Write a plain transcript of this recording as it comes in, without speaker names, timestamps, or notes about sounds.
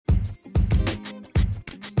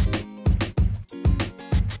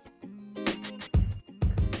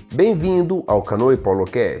Bem-vindo ao Canoa e Polo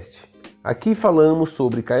Cast. Aqui falamos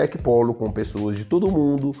sobre caiaque polo com pessoas de todo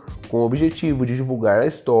mundo, com o objetivo de divulgar a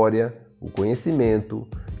história, o conhecimento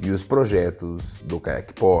e os projetos do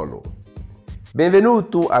caiaque polo.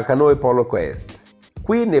 Benvenuto a Canoa e Polo Cast.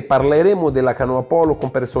 Qui ne parleremo della canoa polo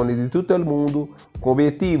con persone di tutto il mondo con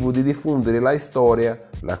l'obiettivo di diffondere la storia,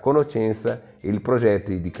 la conoscenza e i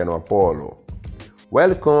progetti di canoa polo.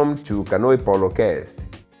 Welcome to Canoa e Polo Cast.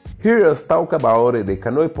 Hear us talk about the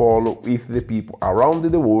canoe polo with the people around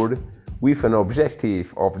the world with an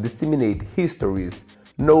objective of disseminate histories,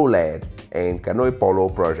 knowledge and canoe polo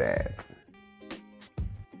projects.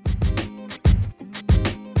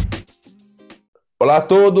 Olá a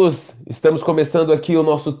todos, estamos começando aqui o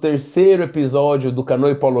nosso terceiro episódio do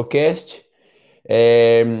Canoa e Polo Cast.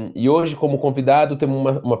 E hoje, como convidado,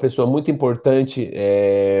 temos uma pessoa muito importante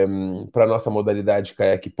para a nossa modalidade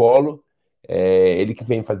caiaque polo. Ele que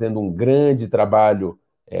vem fazendo um grande trabalho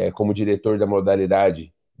como diretor da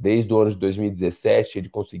modalidade desde o ano de 2017. Ele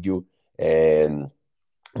conseguiu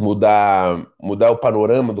mudar o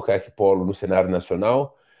panorama do caiaque polo no cenário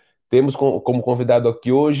nacional. Temos como convidado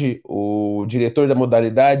aqui hoje o diretor da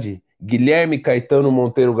modalidade, Guilherme Caetano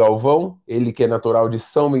Monteiro Galvão, ele que é natural de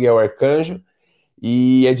São Miguel Arcanjo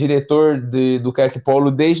e é diretor do caiaque polo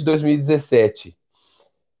desde 2017.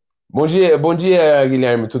 Bom dia,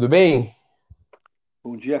 Guilherme, tudo bem?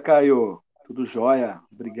 Bom dia, Caio. Tudo jóia?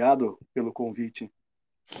 Obrigado pelo convite.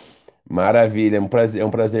 Maravilha, é um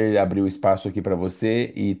prazer abrir o espaço aqui para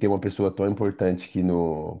você e ter uma pessoa tão importante aqui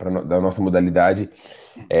da nossa modalidade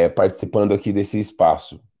participando aqui desse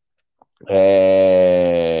espaço.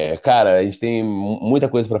 Cara, a gente tem muita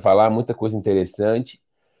coisa para falar, muita coisa interessante,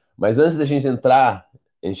 mas antes da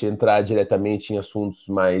a gente entrar diretamente em assuntos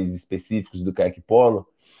mais específicos do caiaque polo,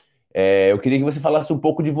 eu queria que você falasse um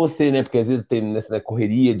pouco de você, né? Porque às vezes tem nessa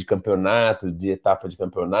correria de campeonato, de etapa de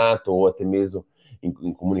campeonato, ou até mesmo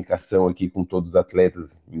em comunicação aqui com todos os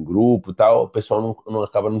atletas em grupo e tal, o pessoal não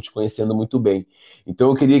acaba não te conhecendo muito bem. Então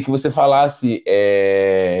eu queria que você falasse,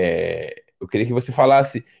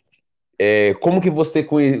 como que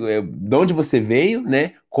de onde você veio,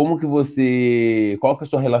 né? Qual que é a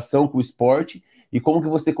sua relação com o esporte e como que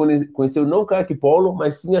você conheceu não o caiaque polo,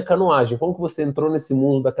 mas sim a canoagem. Como que você entrou nesse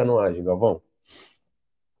mundo da canoagem, Galvão?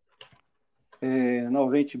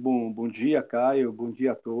 Novamente, bom dia, Caio. Bom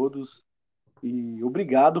dia a todos. E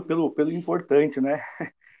obrigado pelo importante, né?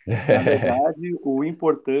 Na verdade, o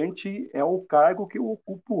importante é o cargo que eu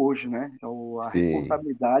ocupo hoje, né? A Sim.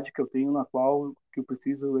 responsabilidade que eu tenho na qual que eu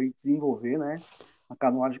preciso aí desenvolver, né? A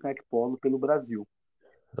canoagem kayak polo pelo Brasil.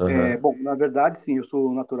 Aham. Bom, na verdade, sim, eu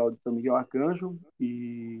sou natural de São Miguel Arcanjo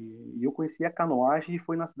e eu conheci a canoagem e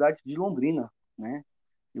foi na cidade de Londrina, né?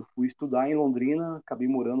 Eu fui estudar em Londrina, acabei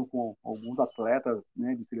morando com alguns atletas,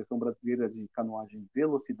 né, de seleção brasileira de canoagem de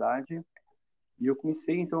velocidade e eu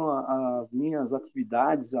comecei então as minhas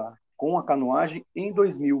atividades com a canoagem em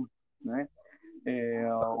 2000, né?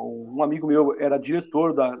 Um amigo meu era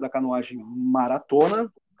diretor da canoagem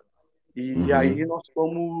maratona e aí Uhum. nós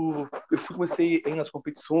fomos, comecei a ir nas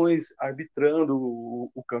competições, arbitrando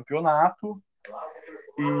o campeonato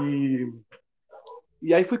e,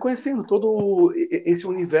 e aí fui conhecendo todo esse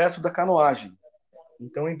universo da canoagem.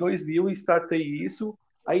 Então, em 2000, startei isso.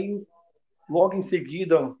 Aí, logo em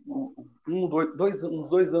seguida, uns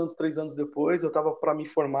 2 anos, 3 anos depois, eu estava para me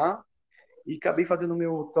formar e acabei fazendo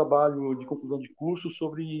meu trabalho de conclusão de curso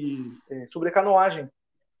sobre a canoagem.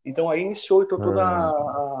 Então, aí iniciou então, toda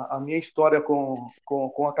Ah, a minha história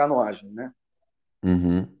com a canoagem, né?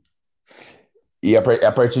 uhum. E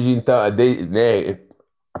a partir de então, né,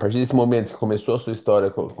 a partir desse momento que começou a sua história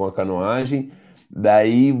com a canoagem,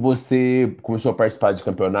 daí você começou a participar de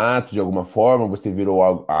campeonatos de alguma forma, você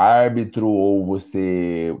virou árbitro ou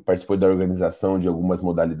você participou da organização de algumas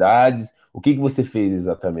modalidades? O que que você fez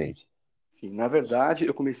exatamente? Sim, na verdade,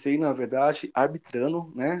 eu comecei, na verdade,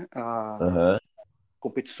 arbitrando, né, Aham,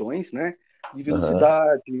 competições, né, de aham,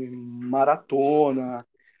 velocidade, maratona,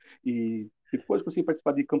 e depois comecei a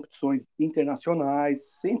participar de competições internacionais,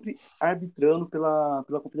 sempre arbitrando pela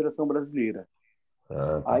Confederação Brasileira.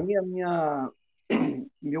 ah, tá. Aí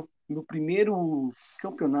meu primeiro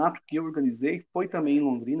campeonato que eu organizei foi também em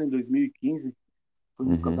Londrina, em 2015, foi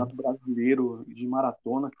um Uhum, campeonato brasileiro de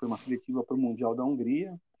maratona, que foi uma seletiva para o Mundial da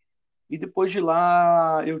Hungria. E depois de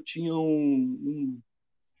lá eu tinha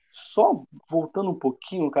só voltando um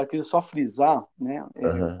pouquinho, cara, queria só frisar, né?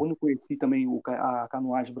 aham, Quando eu conheci também a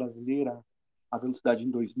canoagem brasileira, a velocidade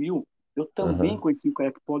em 2000, eu também aham. conheci o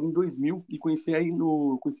caiaque polo em 2000 e conheci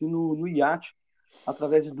no iate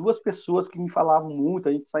através de duas pessoas que me falavam muito,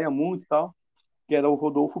 a gente saía muito e tal, que era o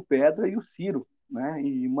Rodolfo Pedra e o Ciro, né?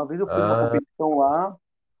 E uma vez eu fui numa Ah, competição lá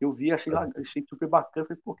Eu vi, achei super bacana,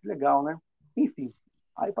 falei, pô, que legal, né? Enfim,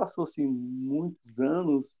 aí passou-se muitos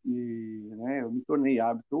anos e, né, eu me tornei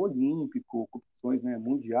árbitro olímpico, competições, né,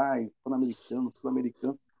 mundiais, pan-americanos,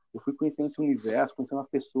 sul-americanos. Eu fui conhecendo esse universo, conhecendo as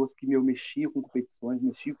pessoas que eu mexia com competições,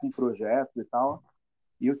 mexia com projetos e tal.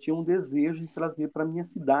 E eu tinha um desejo de trazer para minha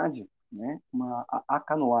cidade, né, a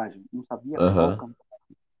canoagem. Não sabia qual Aham. canoagem.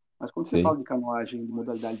 Mas quando você fala Sim. de canoagem de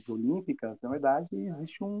modalidades olímpicas, na verdade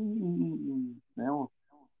existe né,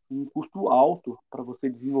 um custo alto para você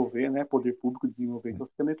desenvolver, né, poder público desenvolver, então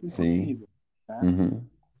fica meio que Sim. impossível, né? Uhum.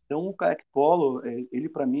 Então o caiaque polo, ele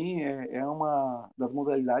para mim é uma das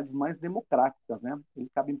modalidades mais democráticas, né? Ele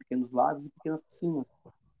cabe em pequenos lagos e pequenas piscinas.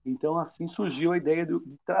 Então assim surgiu a ideia de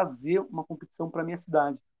trazer uma competição para minha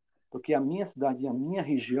cidade, porque a minha cidade e a minha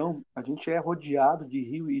região, a gente é rodeado de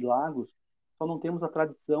rio e lagos, só não temos a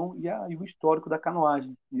tradição e o histórico da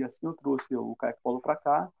canoagem. E assim eu trouxe o caiaque polo para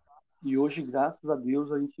cá, e hoje, graças a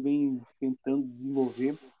Deus, a gente vem tentando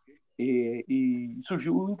desenvolver e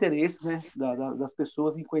surgiu o interesse, né, das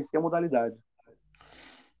pessoas em conhecer a modalidade.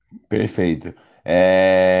 Perfeito.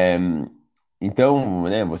 É, Então,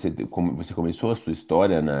 né, você começou a sua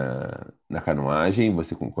história na canoagem,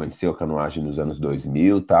 você conheceu a canoagem nos anos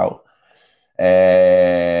 2000 e tal.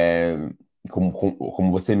 É,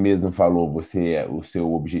 como você mesmo falou, o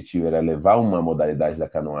seu objetivo era levar uma modalidade da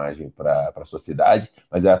canoagem para a sua cidade,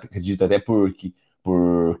 mas eu acredito até por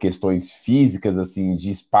questões físicas, assim,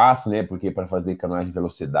 de espaço, né? Porque para fazer canoagem de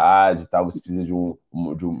velocidade e tal, você precisa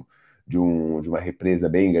de uma represa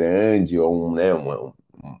bem grande ou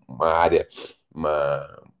uma área, uma,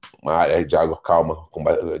 uma área de água calma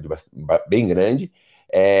bem grande.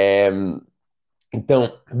 É,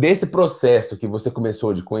 então, desse processo que você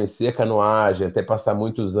começou de conhecer a canoagem, até passar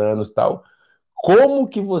muitos anos e tal, como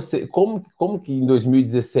que em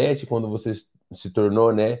 2017, quando você se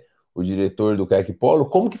tornou, né, o diretor do caiaque polo,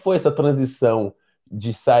 como que foi essa transição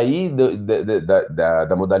de sair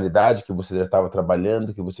da modalidade que você já estava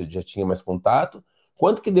trabalhando, que você já tinha mais contato?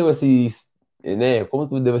 Quanto que deu né, como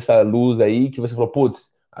que deu essa luz aí que você falou,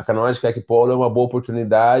 putz, a canoagem caiaque polo é uma boa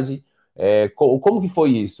oportunidade, como que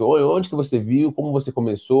foi isso? Onde que você viu? Como você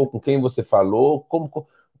começou? Com quem você falou?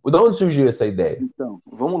 De onde surgiu essa ideia? Então,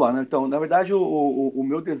 vamos lá, né? Então, na verdade, o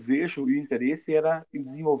meu desejo e o interesse era em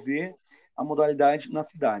desenvolver a modalidade na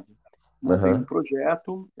cidade. Montei um Aham,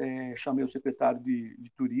 projeto, chamei o secretário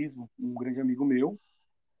de turismo, um grande amigo meu,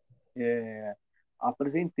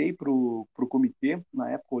 apresentei para o comitê,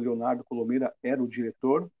 na época o Leonardo Colomeira era o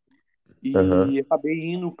diretor, aham, e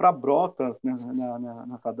acabei indo para Brotas, né,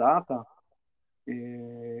 nessa data,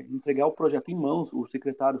 entregar o projeto em mãos. O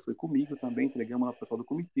secretário foi comigo também, entregamos ao pessoal do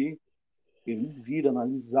comitê. Eles viram,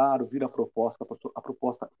 analisaram, viram a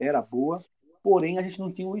proposta era boa, porém a gente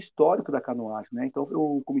não tinha o histórico da canoagem, né? Então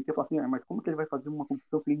o comitê falou assim, mas como que ele vai fazer uma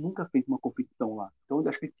competição se ele nunca fez uma competição lá? Então eu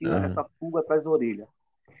acho que ele tinha aham, essa pulga atrás da orelha.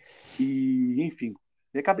 E, enfim,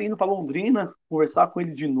 eu acabei indo para Londrina, conversar com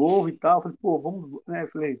ele de novo e tal. Falei, pô, vamos, né?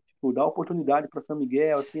 Falei, tipo, dar oportunidade para São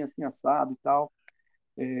Miguel, assim, assim, assado e tal.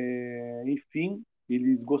 Enfim,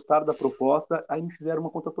 eles gostaram da proposta, aí me fizeram uma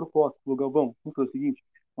contraproposta. Falou, Galvão, vamos fazer o seguinte,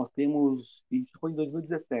 nós temos, isso foi em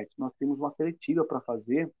 2017, nós temos uma seletiva para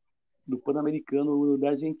fazer do Pan-Americano da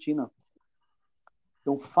Argentina.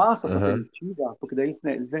 Então faça essa aham, seletiva, porque daí eles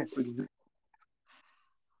né,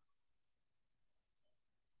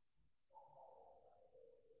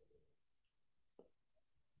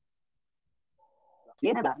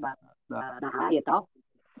 da raia e tal.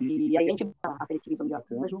 E aí a gente a seletiva em São Miguel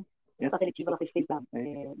Arcanjo. Essa seletiva ela foi feita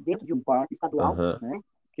dentro de um parque estadual, aham, né?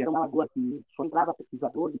 Que era uma lagoa que só entrava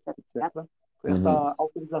pesquisadores, etc, etc. uhum, Essa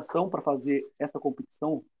autorização para fazer essa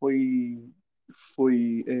competição foi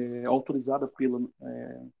autorizada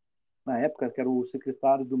na época, que era o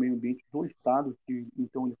secretário do Meio Ambiente do Estado, que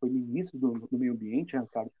então ele foi ministro do Meio Ambiente,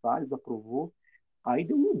 Ricardo Salles, aprovou. Aí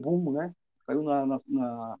deu um boom, né? Saiu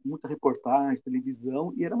muita reportagem,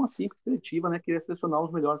 televisão, e era uma simples seletiva, né? Que ia selecionar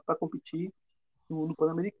os melhores para competir no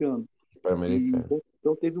Pan-Americano. E Pan-Americano.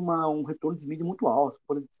 então teve um retorno de mídia muito alto.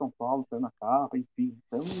 Folha de São Paulo saiu na capa, enfim,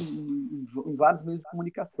 saiu em vários meios de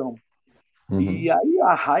comunicação. E Uhum, aí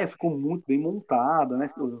a raia ficou muito bem montada, né?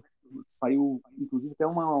 Saiu, inclusive, até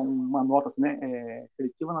uma nota assim, né?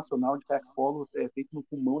 Seletiva Nacional de Kayak Polo feito no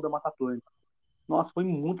pulmão da Mata Atlântica. Nossa, foi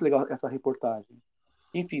muito legal essa reportagem.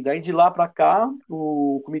 Enfim, daí de lá para cá,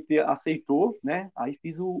 o comitê aceitou, né? Aí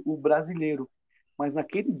fiz o brasileiro. Mas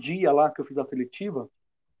naquele dia lá que eu fiz a seletiva,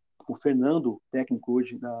 o Fernando, técnico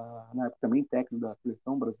hoje, na época também técnico da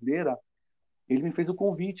seleção brasileira, ele me fez o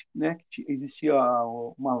convite, né? Que existia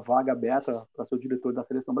uma vaga aberta para ser o diretor da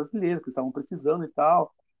seleção brasileira, que estavam precisando e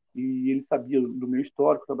tal. e ele sabia do meu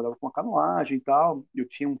histórico, eu trabalhava com a canoagem e tal, eu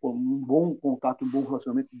tinha um bom contato, um bom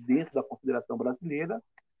relacionamento dentro da Confederação Brasileira,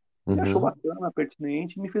 e achou Uhum. bacana,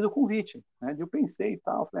 pertinente, e me fez o convite, né? Eu pensei e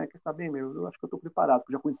tal, falei, quer saber, meu, eu acho que eu estou preparado,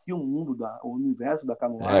 porque eu já conhecia o universo da É,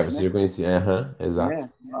 canoagem, você né? já conhecia, aham, exato. Né?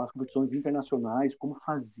 As competições internacionais, como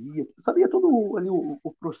fazia, eu sabia todo ali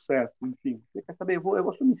o processo, enfim. Você quer saber? Eu vou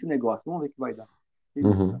assumir esse negócio, vamos ver o que vai dar.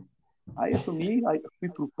 Beleza. Uhum. Aí assumi, aí fui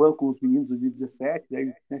para o PAN com os meninos em 2017,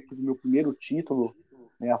 aí né, tive meu primeiro título,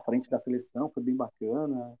 né, à frente da seleção, foi bem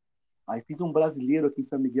bacana. Aí fiz um brasileiro aqui em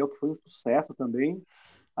São Miguel, que foi um sucesso também.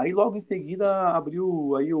 Aí logo em seguida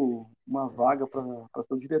abriu aí uma vaga para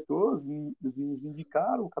ser o diretor, os meninos me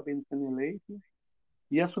indicaram, acabei não sendo eleito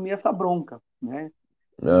e assumi essa bronca, né?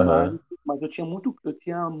 Mas, Aham. mas eu tinha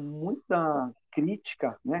muita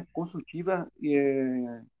crítica, né, construtiva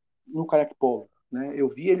no caiaque polo, né? Eu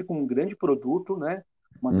vi ele como um grande produto, né,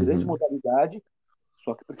 uma grande Uhum. modalidade,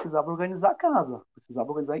 só que precisava organizar a casa, precisava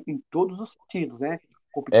organizar em todos os sentidos, né?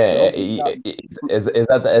 Competição, É,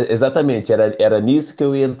 exatamente, era nisso que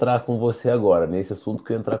eu ia entrar com você agora, nesse assunto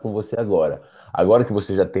que eu ia entrar com você agora. Agora que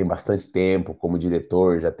você já tem bastante tempo como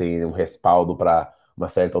diretor, já tem um respaldo para uma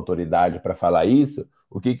certa autoridade para falar isso,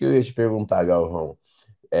 o que que eu ia te perguntar, Galvão?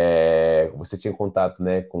 Você tinha contato,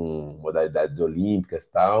 né, com modalidades olímpicas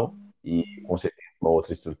e tal, e com certeza uma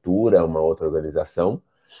outra estrutura, uma outra organização.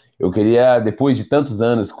 Eu queria, depois de tantos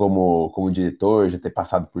anos como diretor, já ter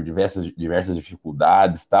passado por diversas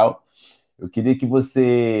dificuldades e tal, eu queria que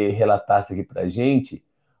você relatasse aqui pra gente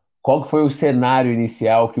qual que foi o cenário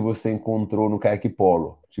inicial que você encontrou no caiaque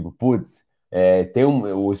polo. Tipo, putz,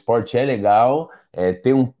 o esporte é legal,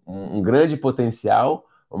 tem um grande potencial,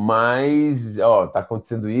 mas ó, tá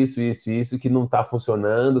acontecendo isso que não tá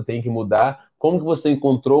funcionando, tem que mudar. Como que você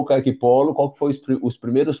encontrou o caiaque polo? Qual que foi os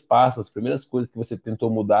primeiros passos, as primeiras coisas que você tentou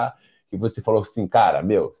mudar, que você falou assim, cara,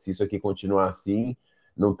 meu, se isso aqui continuar assim,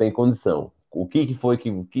 não tem condição. O que que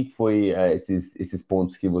foi esses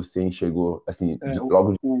pontos que você enxergou assim é, o,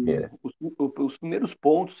 logo de o, primeira? os primeiros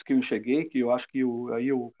pontos que eu enxerguei, que eu acho que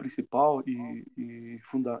aí o principal e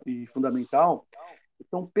fundamental,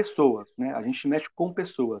 são pessoas, né? A gente mexe com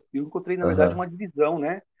pessoas. Eu encontrei, na verdade, Aham. uma divisão,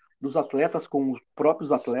 né? Dos atletas com os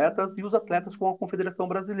próprios atletas e os atletas com a Confederação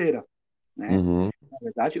Brasileira, né? Uhum. Na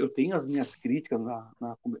verdade, eu tenho as minhas críticas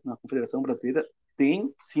na Confederação Brasileira,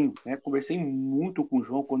 tem sim, né? Conversei muito com o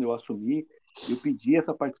João quando eu assumi, eu pedi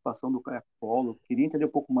essa participação do caiaque polo, queria entender um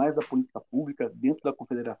pouco mais da política pública dentro da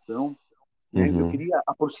Confederação, né? Eu Uhum. queria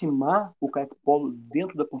aproximar o caiaque polo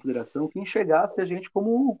dentro da Confederação, que enxergasse a gente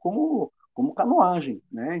como canoagem,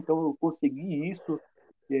 né? Então eu consegui isso,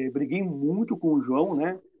 briguei muito com o João,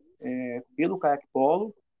 né? Pelo caiaque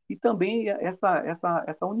polo e também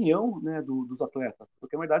essa união, né, dos atletas,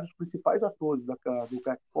 porque na verdade os principais atores do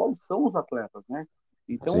caiaque polo são os atletas, né?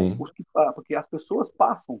 Então Sim. porque as pessoas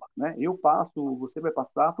passam, né? Eu passo, você vai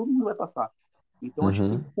passar, todo mundo vai passar. Então a gente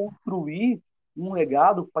tem Uhum. que construir um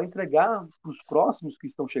legado para entregar para os próximos que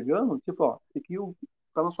estão chegando, tipo, ó, esse aqui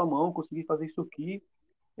está na sua mão, consegui fazer isso aqui,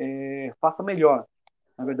 faça melhor.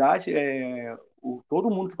 Na verdade, todo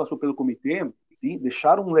mundo que passou pelo comitê, sim,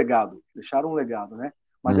 deixaram um legado, né?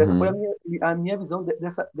 Mas essa foi Uhum. a minha visão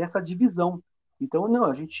dessa divisão. Então, não,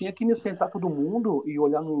 a gente tinha que sentar todo mundo e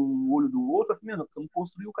olhar no olho do outro, assim, nós precisamos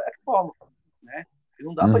construir o caiaque polo, né? E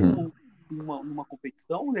não dá para ir Uhum. numa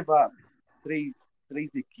competição levar três,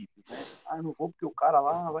 três equipes, né? Ah, não vou porque o cara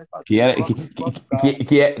lá vai fazer, Que eu era gosto, eu gosto do cara.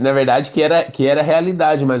 na verdade que era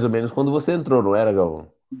realidade mais ou menos quando você entrou, não era,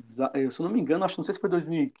 Galvão? Se eu não me engano, acho, não sei se foi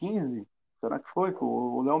 2015, será que foi? Que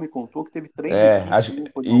o Léo me contou que teve três equipes, Acho né?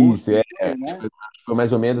 Foi na isso, USP, não acho foi, né? que foi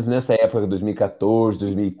mais ou menos nessa época, 2014,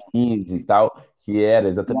 2015 e tal, que era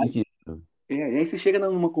E aí, exatamente isso. e aí você chega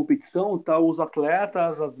numa competição, tá os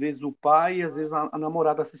atletas, às vezes o pai, e às vezes a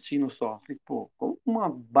namorada assistindo só. Falei, pô, como uma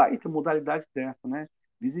baita modalidade dessa, né?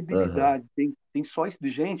 Aham. Visibilidade, tem só isso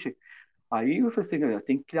de gente. Aí eu falei assim,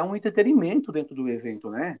 tem que criar um entretenimento dentro do evento,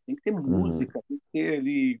 né? Tem que ter Uhum. música, tem que ter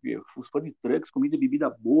ali os food trucks, comida e bebida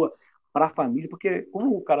boa para a família, porque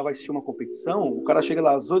como o cara vai assistir uma competição, o cara chega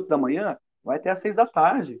lá às 8 da manhã, vai até às 6 da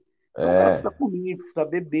tarde. Então o cara precisa É. comer, precisa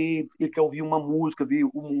beber, ele quer ouvir uma música, ver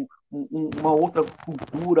uma outra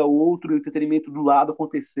cultura, outro entretenimento do lado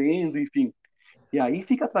acontecendo, enfim. E aí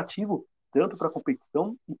fica atrativo tanto para a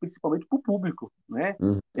competição e principalmente para o público, né?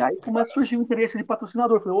 Uhum. E aí começa a surgir o interesse de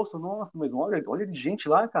patrocinador. Eu falei, nossa, mas olha de gente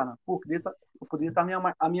lá, cara. Pô, eu poderia estar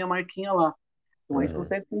a minha marquinha lá. Então aí você Uhum.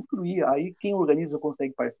 consegue construir. Aí quem organiza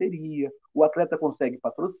consegue parceria, o atleta consegue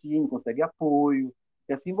patrocínio, consegue apoio.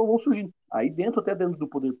 E assim vão surgindo. Aí até dentro do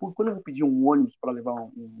poder público, quando eu vou pedir um ônibus para levar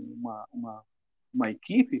uma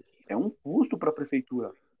equipe, é um custo para a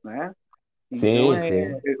prefeitura, né? Então, Sim,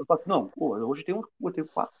 sim. eu falo assim, não, pô, hoje eu tenho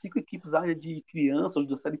 4, 5 equipes da área de crianças,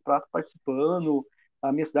 da série prata participando,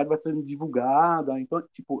 a minha cidade vai sendo divulgada. Então,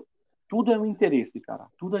 tipo, tudo é um interesse, cara.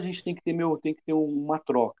 Tudo a gente tem que ter uma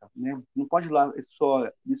troca, né? Não pode ir lá só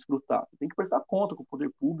desfrutar. Você tem que prestar conta com o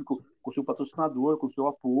poder público, com o seu patrocinador, com o seu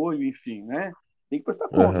apoio, enfim, né? Tem que prestar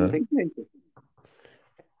conta, não Aham. tem jeito.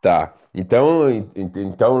 Tá. Então,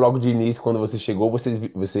 então, logo de início, quando você chegou,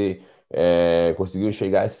 você conseguiu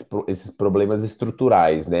enxergar esses problemas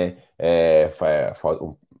estruturais, né?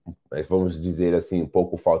 Vamos dizer assim, um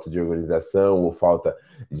pouco falta de organização, ou falta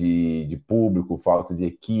de público, falta de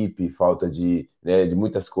equipe, falta de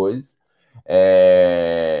muitas coisas.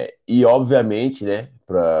 E, obviamente, né,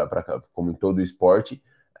 como em todo esporte,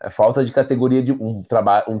 falta de categoria de um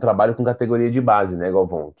trabalho com categoria de base, né,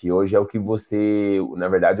 Galvão? Que hoje é o que você, na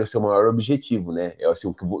verdade, é o seu maior objetivo, né? É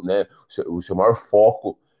assim, o seu maior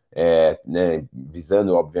foco, né,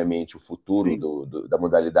 visando, obviamente, o futuro Sim. da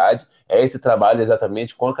modalidade, é esse trabalho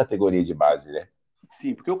exatamente com a categoria de base, né?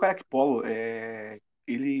 Sim, porque o caiaque polo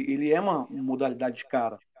ele é uma modalidade de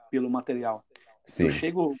cara pelo material. Sim.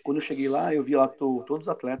 Quando eu cheguei lá, eu vi lá todos os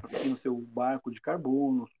atletas tendo seu barco de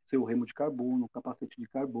carbono, seu remo de carbono, capacete de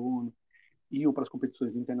carbono, iam para as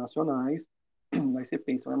competições internacionais. Aí você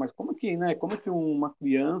pensa, mas como que, né? Como que uma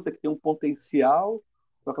criança que tem um potencial,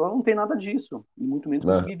 só que ela não tem nada disso, e muito menos Ah,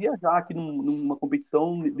 conseguir viajar aqui numa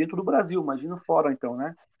competição dentro do Brasil, imagina fora, então,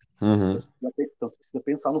 né? uhum, Então você precisa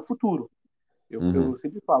pensar no futuro. Eu uhum,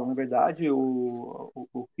 sempre falo, na verdade,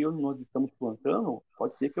 o que nós estamos plantando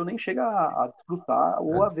pode ser que eu nem chegue a desfrutar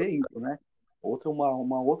ou a ver isso, né?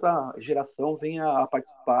 Uma outra geração venha a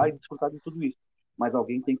participar e desfrutar de tudo isso. Mas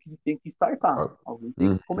alguém tem que startar, ah, alguém tem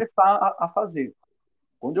uhum, que começar a fazer.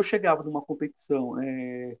 Quando eu chegava numa competição,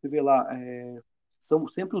 você vê lá, são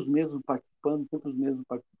sempre os mesmos participando, sempre os mesmos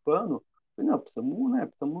participando. Eu falei, não, precisamos, né,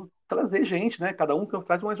 precisamos trazer gente, né? Cada um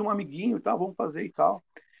traz mais um amiguinho e tal, vamos fazer e tal.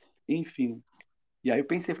 Enfim, e aí eu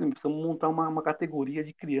pensei, falei, precisamos montar uma categoria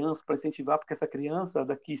de criança para incentivar, porque essa criança,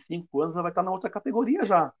 daqui 5 anos, ela vai estar na outra categoria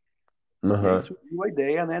já. E aí aham, surgiu a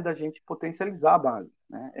ideia, né, da gente potencializar a base,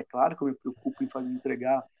 né? É claro que eu me preocupo em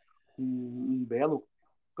entregar um belo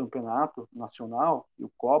campeonato nacional,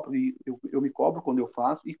 eu cobro, e eu me cobro quando eu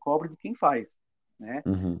faço e cobro de quem faz, né?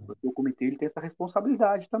 uhum, Porque o comitê ele tem essa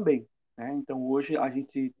responsabilidade também, né? Então hoje a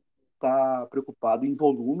gente está preocupado em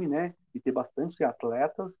volume, né? E ter bastante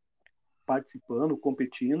atletas participando,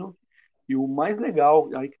 competindo. E o mais legal,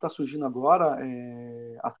 aí que está surgindo agora,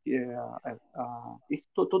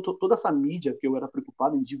 toda essa mídia que eu era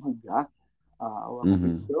preocupado em divulgar a uhum.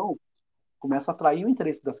 competição, começa a atrair o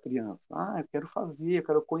interesse das crianças. Ah, eu quero fazer, eu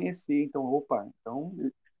quero conhecer. Então, opa, então,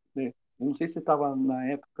 né, eu não sei se você estava na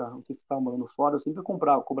época, não sei se você estava morando fora, eu sempre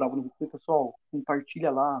cobrava no grupo, pessoal,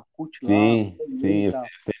 compartilha lá, curte lá, Sim, eu comenta,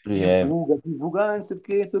 sempre divulga, não sei o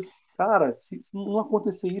quê, não sei o quê. Cara, se não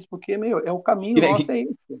acontecer isso, porque, meu, é o caminho que, nosso, é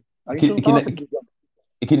esse. A gente não que, está na que, televisão.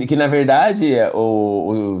 que, na verdade,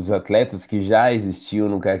 os atletas que já existiam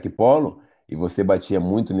no caiaque polo, e você batia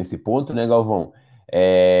muito nesse ponto, né, Galvão?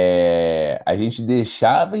 A gente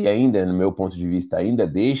deixava, e ainda, no meu ponto de vista, ainda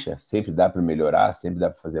deixa, sempre dá para melhorar, sempre dá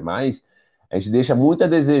para fazer mais. A gente deixa muito a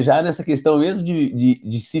desejar nessa questão mesmo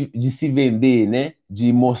de se vender, né?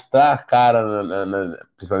 De mostrar a cara,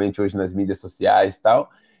 principalmente hoje nas mídias sociais e tal,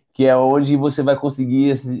 que é onde você vai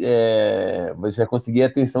conseguir, você vai conseguir a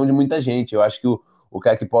atenção de muita gente. Eu acho que o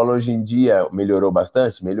caiaque polo hoje em dia melhorou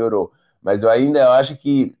bastante, melhorou. Mas eu acho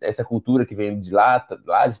que essa cultura que vem lá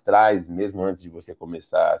de trás, mesmo antes de você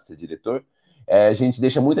começar a ser diretor, a gente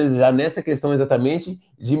deixa muito a desejar nessa questão exatamente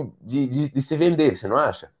de se vender, você não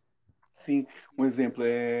acha? Sim, um exemplo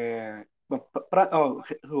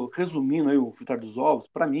resumindo aí o fritar dos ovos,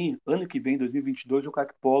 para mim, ano que vem, 2022, o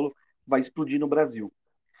crack polo vai explodir no Brasil.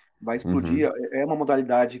 Vai explodir, Uhum, é uma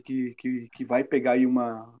modalidade que vai pegar aí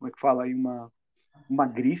como é que fala, aí uma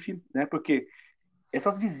grife, né? Porque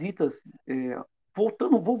essas visitas,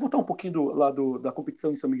 vou voltar um pouquinho da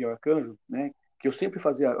competição em São Miguel Arcanjo, né? Que eu sempre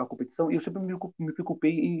fazia a competição e eu sempre me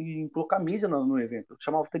preocupei em colocar mídia no evento. Eu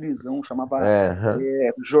chamava televisão, chamava aham,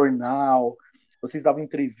 jornal, vocês davam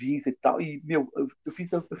entrevista e tal. E, meu, eu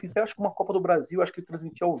fiz acho que uma Copa do Brasil, acho que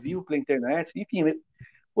transmitia ao vivo pela internet, enfim, né?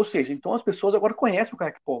 Ou seja, então as pessoas agora conhecem o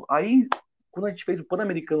caiaque polo. Aí, quando a gente fez o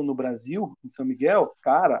Pan-Americano no Brasil, em São Miguel,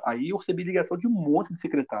 cara, aí eu recebi ligação de um monte de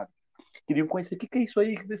secretário. Queriam conhecer o que é isso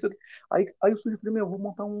aí, que é isso aqui. Aí eu falei, meu, vou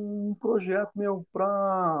montar um projeto, meu,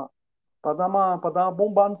 pra dar uma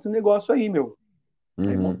bombada nesse negócio aí, meu.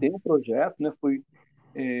 Aí uhum, montei um projeto, né?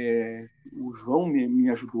 O João me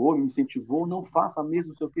ajudou, me incentivou, não faça mesmo,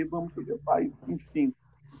 não sei o que, vamos, pai, enfim.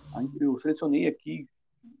 Aí eu selecionei aqui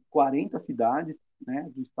 40 cidades, né,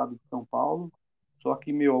 do estado de São Paulo, só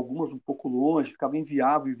que, meu, algumas um pouco longe, ficava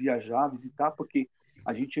inviável viajar, visitar, porque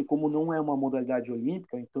a gente, como não é uma modalidade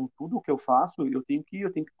olímpica, então tudo o que eu faço, eu tenho que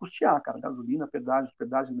custear, cara, gasolina, pedágio,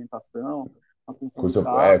 hospedagem, alimentação, manutenção do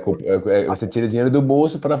carro, Você tira dinheiro do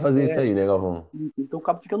bolso para fazer isso é, aí, né, Galvão? então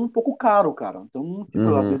acaba ficando um pouco caro, cara. Então, tipo,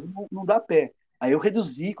 às Uhum, vezes não dá pé. Aí eu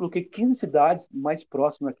reduzi, coloquei 15 cidades mais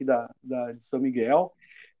próximas aqui de São Miguel,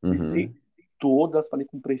 visitei uhum, todas, falei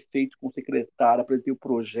com o prefeito, com o secretário, apresentei o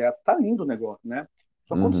projeto. Tá lindo o negócio, né?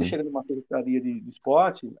 Só quando você uhum. chega numa secretaria de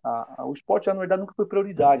esporte, o esporte, na verdade, nunca foi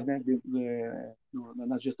prioridade, né,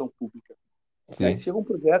 na gestão pública. E aí Sim. chega um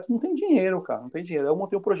projeto, não tem dinheiro, cara, não tem dinheiro. Eu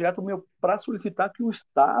montei um projeto meu para solicitar que o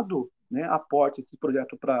Estado, né, aporte esse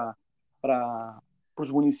projeto para os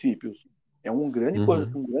municípios. É Uhum, um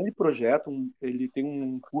grande projeto, ele tem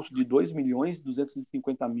um custo de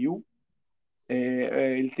 2.250.000,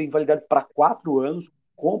 ele tem validade para 4 anos,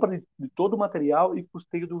 compra de todo o material e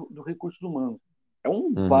custeio do recursos humanos. É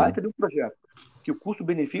um uhum. baita de um projeto, que o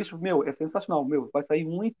custo-benefício, meu, é sensacional, meu, vai sair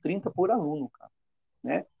 1,30 por aluno, cara,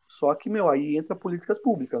 né? Só que, meu, aí entra políticas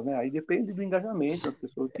públicas, né? Aí depende do engajamento das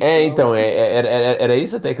pessoas que querem. Então, era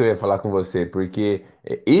isso até que eu ia falar com você, porque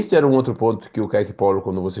esse era um outro ponto que o Kaique Polo,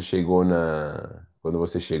 quando você chegou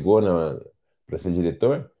para ser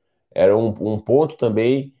diretor, era um ponto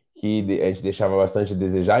também que a gente deixava bastante a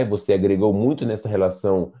desejar, e você agregou muito nessa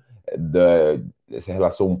relação essa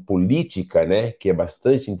relação política, né, que é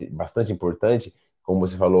bastante importante, como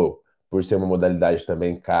você falou, por ser uma modalidade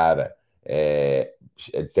também cara, é,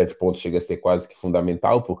 de certo ponto chega a ser quase que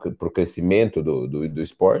fundamental para o crescimento do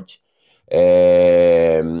esporte.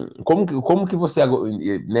 É, como que você,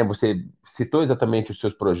 né, você citou exatamente os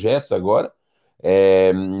seus projetos agora.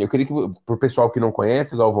 Eu queria que, para o pessoal que não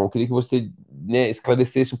conhece, Galvão, eu queria que você, né,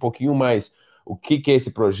 esclarecesse um pouquinho mais o que é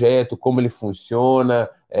esse projeto, como ele funciona,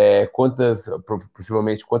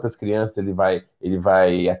 possivelmente quantas crianças ele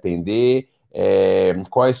vai atender,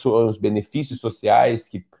 quais são os benefícios sociais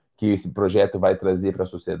que esse projeto vai trazer para a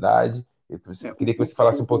sociedade. Eu É, queria que você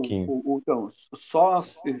falasse um pouquinho. então, só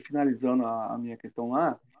finalizando a minha questão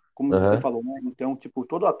lá, como você Aham. falou, né? Então, tipo,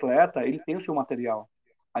 todo atleta, ele tem o seu material.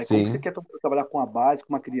 Aí, como que você Sim. quer trabalhar com a base,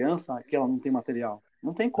 com uma criança que ela não tem material?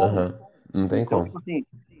 Não tem como. Aham. Não tem Então, tipo como. assim,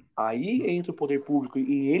 aí entra o poder público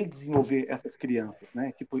em ele desenvolver essas crianças,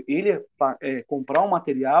 né? Tipo, ele comprar um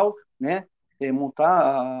material, né?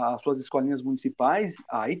 Montar as suas escolinhas municipais,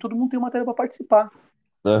 aí todo mundo tem um material para participar.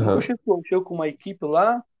 Como que Aham. eu chego com uma equipe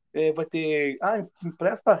lá, vai ter,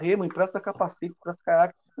 empresta remo, empresta capacete, empresta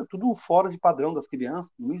caiaque, é tudo fora de padrão das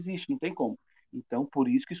crianças, não existe, não tem como. Então, por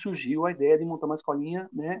isso que surgiu a ideia de montar uma escolinha,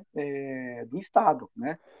 né, do Estado,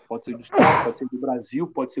 né? Pode ser do Estado, pode ser do Brasil,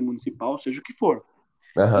 pode ser municipal, seja o que for.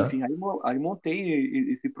 Aham. Enfim, aí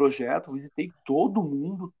montei esse projeto, visitei todo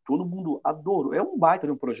mundo adorou. É um baita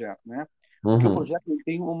de um projeto, né? Porque o Uhum. projeto ele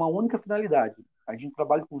tem uma única finalidade. A gente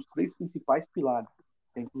trabalha com os três principais pilares: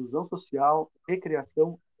 a inclusão social,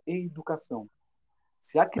 recreação e educação.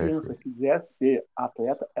 Se a criança Perfeito. quiser ser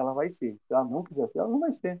atleta, ela vai ser. Se ela não quiser ser, ela não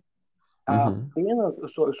vai ser. Uhum. Apenas, eu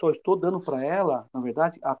só estou dando para ela, na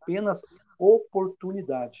verdade, apenas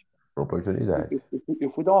oportunidade. Oportunidade. Eu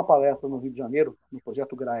fui dar uma palestra no Rio de Janeiro, no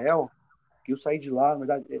projeto Grael, que eu saí de lá, na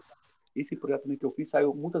verdade, esse projeto também que eu fiz,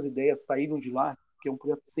 saiu muitas ideias saíram de lá, que é um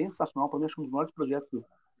projeto sensacional, para mim acho que um dos maiores projetos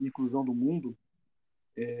de inclusão do mundo.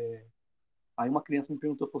 Aí uma criança me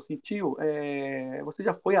perguntou, falou assim, tio, você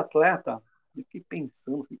já foi atleta? Eu fiquei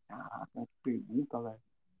pensando, falei, que pergunta, velho.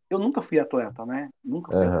 Eu nunca fui atleta, né?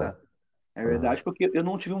 Nunca fui Aham. atleta. É Aham. verdade, porque eu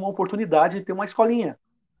não tive uma oportunidade de ter uma escolinha,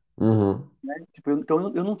 Uhum. né? Tipo,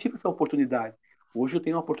 então eu não tive essa oportunidade. Hoje eu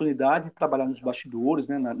tenho a oportunidade de trabalhar nos bastidores,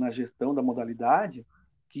 né, na gestão da modalidade,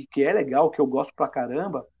 que é legal, que eu gosto pra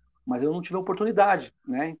caramba, mas eu não tive a oportunidade,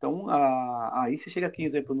 né? Então, aí você chega aqui, por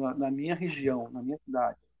exemplo, na minha região, na minha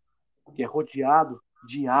cidade, que é rodeado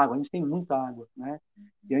de água, a gente tem muita água, né?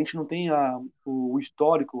 E a gente não tem o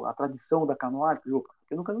histórico, a tradição da canoagem,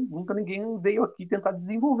 porque nunca ninguém veio aqui tentar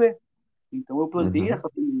desenvolver. Então, eu plantei Uhum. essa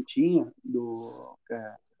sementinha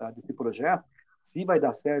desse projeto. Se vai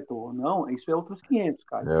dar certo ou não, isso é outros 500,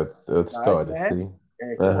 cara. É outra Tá? história, sim.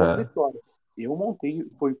 Isso é uma outra Aham. história. Eu montei,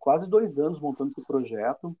 foi quase 2 anos montando esse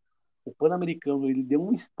projeto. O Pan-Americano, ele deu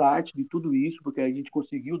um start de tudo isso, porque a gente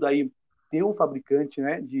conseguiu daí ter um fabricante,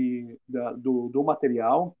 né, do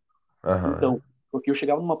material. Aham. Então, porque eu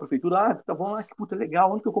chegava numa prefeitura, tá bom, que puta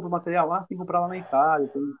legal, onde que eu compro material? Tem que comprar lá na Itália,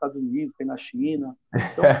 tem nos Estados Unidos, tem na China.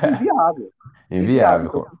 Então fica inviável. Fica inviável. Inviável.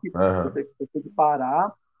 Então Aham. você tem que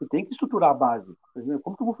parar, você tem que estruturar a base. Por exemplo,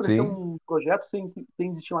 como que eu vou oferecer Sim. um projeto sem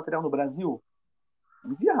existir material no Brasil?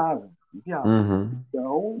 Inviável. inviável. Uhum.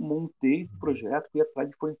 Então, montei esse projeto, fui atrás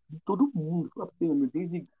de todo mundo. Falei pra você, meu,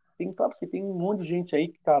 tem um monte de gente aí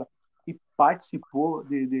que, cara, que participou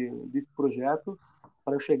desse projeto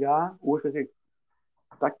para eu chegar hoje, quer dizer,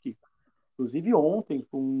 tá aqui. Inclusive ontem,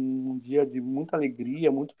 foi um dia de muita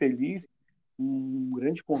alegria, muito feliz, um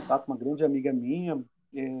grande contato, uma grande amiga minha,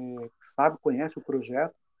 que sabe, conhece o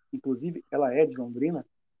projeto, inclusive ela é de Londrina,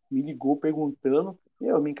 me ligou perguntando,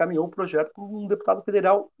 me encaminhou o projeto para um deputado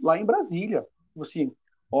federal lá em Brasília. Tipo assim,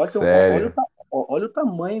 Sério. olha o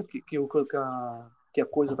tamanho que a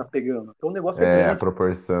coisa está pegando. Então o negócio é É, a grande.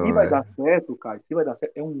 proporção, Se vai dar né? certo, cara, se vai dar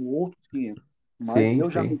certo, é um outro 500. Mas Sim,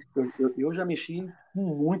 sim. eu já mexi com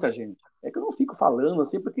muita gente. É que eu não fico falando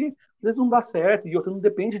assim, porque às vezes não dá certo e outra não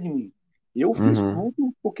depende de mim. Eu fiz Uhum.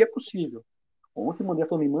 tudo o que é possível. Ontem mandei,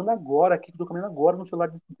 falou, me manda agora aqui, que eu estou comendo agora no celular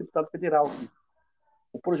do deputado federal aqui.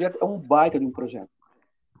 O projeto é um baita de um projeto.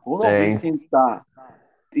 Quando alguém É, sentar,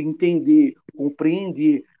 entender,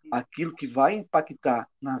 compreender aquilo que vai impactar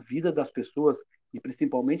na vida das pessoas e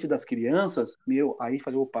principalmente das crianças, meu, aí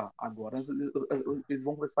falei, opa, agora eles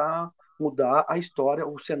vão começar a mudar a história,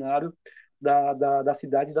 o cenário da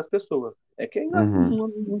cidade e das pessoas. É que ainda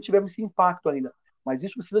uhum. não tivemos esse impacto ainda, mas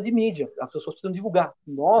isso precisa de mídia, as pessoas precisam divulgar.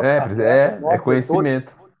 Nós, atletas, É nós, diretores,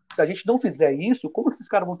 conhecimento. se a gente não fizer isso, como que esses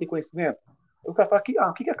caras vão ter conhecimento? O cara fala,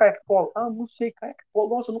 o que é caiaque polo? Ah, não sei, caiaque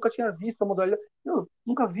polo. Nossa, eu nunca tinha visto a modalidade. Não,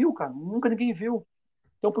 nunca viu, cara. Nunca ninguém viu.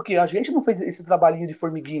 Então, porque a gente não fez esse trabalhinho de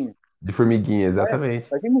formiguinha, De formiguinha, né?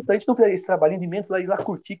 exatamente. A gente não fez esse trabalhinho de mente lá, ir lá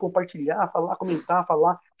curtir, compartilhar, falar, comentar,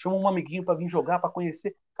 falar, chama um amiguinho para vir jogar, para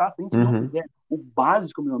conhecer. Cara, se a gente não Uhum. fizer o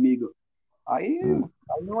básico, meu amigo, aí, Hum.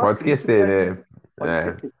 aí não Pode acredito que esquecer, vai, né? pode É.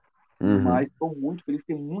 esquecer. Uhum. Mas estou muito feliz,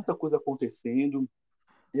 tem muita coisa acontecendo.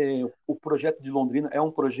 O projeto de Londrina é um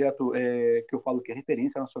projeto que eu falo que é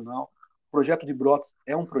referência nacional. O projeto de Brotas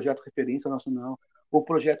é um projeto referência nacional. O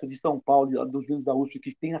projeto de São Paulo, dos meninos da USP,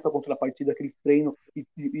 que tem essa contrapartida, que eles treinam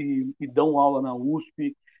e dão aula na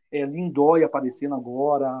USP. Lindóia aparecendo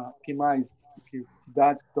agora. Que mais? Que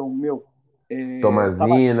cidades que estão, meu,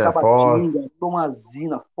 Tomazina, Foz. Tabatinga,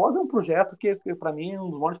 Tomazina. Foz é um projeto que para mim, é um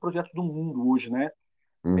dos maiores projetos do mundo hoje, né?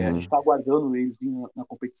 A gente Uhum. está aguardando eles virem na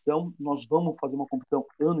competição. Nós vamos fazer uma competição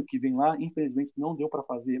ano que vem lá. Infelizmente, não deu para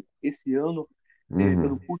fazer esse ano,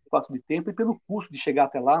 pelo Uhum. curto espaço de tempo e pelo custo de chegar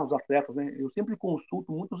até lá, os atletas. Né? Eu sempre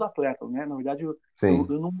consulto muitos atletas. Né? Na verdade, Sim.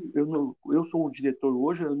 eu sou o diretor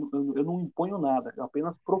hoje, eu não imponho nada, eu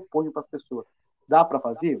apenas proponho para as pessoas. Dá para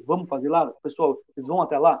fazer? Vamos fazer lá? Pessoal, vocês vão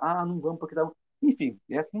até lá? Ah, não vamos porque tá... Enfim,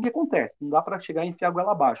 é assim que acontece. Não dá para chegar e enfiar a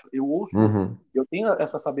goela abaixo. Uhum. Eu tenho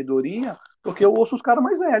essa sabedoria porque eu ouço os caras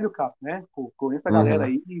mais velhos, cara, né? Conheço a galera Uhum.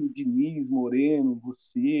 aí, Diniz, Moreno,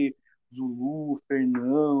 você, Zulu,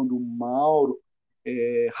 Fernando, Mauro,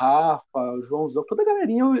 Rafa, Joãozão, toda a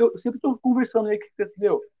galerinha, eu sempre estou conversando aí, que,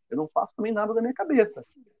 entendeu? Eu não faço também nada da minha cabeça.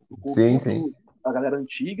 Eu Sim, sim. consulto a galera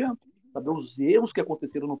antiga, saber os erros que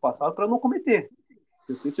aconteceram no passado para não cometer.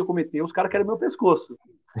 Eu sei se eu cometer, os caras querem meu pescoço.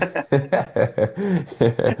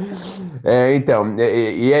 Então,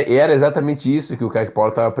 e era exatamente isso que o Kaique Paulo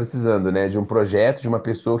estava precisando, né? De um projeto, de uma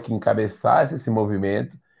pessoa que encabeçasse esse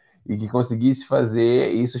movimento e que conseguisse fazer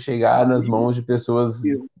isso chegar nas Amigo, mãos de pessoas.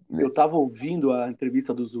 eu eu estava ouvindo a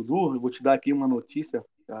entrevista do Zulu, eu vou te dar aqui uma notícia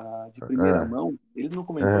de primeira Ah, mão. Ele não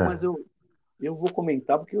comentou, ah. mas eu vou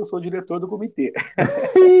comentar porque eu sou diretor do comitê.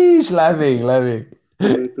 Ixi, lá vem, lá vem.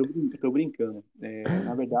 Eu tô brincando.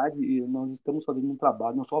 Na verdade, nós estamos fazendo um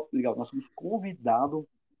trabalho, legal, nós somos convidados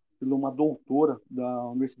por uma doutora da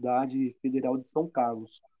Universidade Federal de São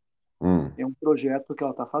Carlos. Hum, É um projeto que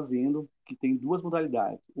ela está fazendo que tem duas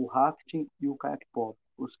modalidades, o rafting e o caiaque polo.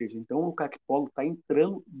 Ou seja, então o caiaque polo está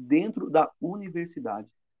entrando dentro da universidade.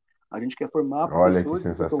 A gente quer formar olha que professores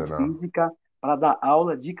de educação sensacional. física para dar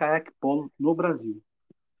aula de caiaque polo no Brasil.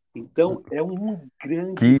 Então, é um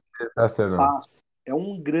grande Que sensacional. passo. É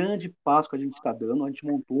um grande passo que a gente está dando. A gente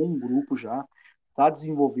montou um grupo já, está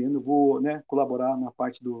desenvolvendo. Eu vou, né, colaborar na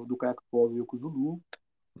parte do caiaque polo e o Zulu.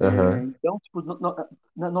 Aham. Então, tipo,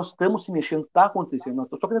 nós estamos se mexendo, está acontecendo.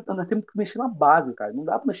 Só que nós temos que mexer na base, cara. Não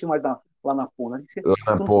dá para mexer mais lá na ponta. Lá na Se não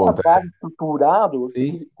tem a ponta. base estruturado,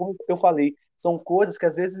 Sim. como eu falei, são coisas que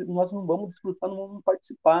às vezes nós não vamos desfrutar, não vamos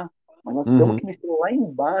participar. Mas nós temos Uhum. que mexer lá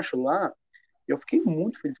embaixo, lá. Eu fiquei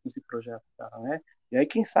muito feliz com esse projeto, cara, né? E aí,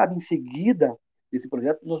 quem sabe, em seguida desse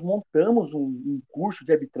projeto, nós montamos um curso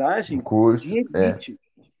de Um arbitragem curso. de É. elite,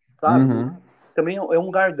 sabe? Uhum. Também é um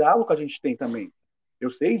gargalo que a gente tem também. Eu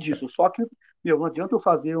sei disso, só que, meu, não adianta eu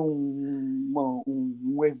fazer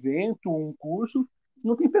um evento, um curso, se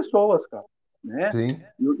não tem pessoas, cara, né? Sim.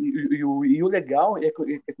 E o legal é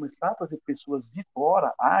começar a trazer pessoas de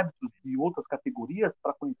fora, árbitros de outras categorias,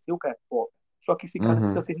 para conhecer o caiaque. só que esse cara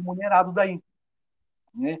precisa Uhum. ser remunerado daí,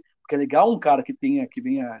 né? Porque é legal um cara que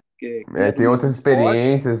é do Tem meio do outras esporte,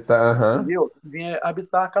 experiências, tá? Aham. entendeu? Venha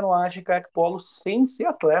habitar a canoagem e caiaque polo sem ser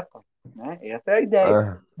atleta, né? Essa é a ideia.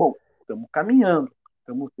 Aham. Bom, estamos caminhando,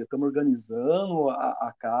 estamos organizando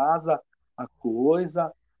a casa, a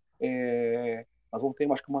coisa. Nós vamos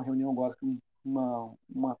ter, acho que uma reunião agora com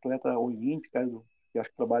uma atleta olímpica, que acho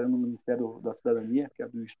que trabalha no Ministério da Cidadania, que é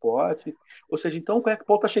do esporte. Ou seja, então o caiaque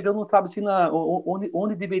polo está chegando, sabe, assim,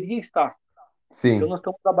 onde deveria estar. Então, Sim. nós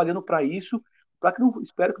estamos trabalhando para isso, para que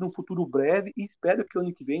espero que no futuro breve e espero que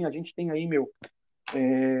ano que vem a gente tenha aí,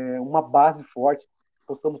 uma base forte,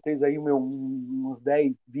 possamos ter aí, uns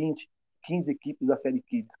 10, 20, 15 equipes da série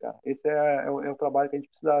Kids, cara. Esse é o trabalho que a gente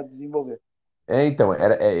precisa desenvolver. Então,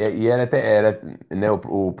 e era até, né,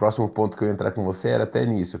 o próximo ponto que eu ia entrar com você era até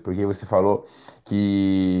nisso, porque você falou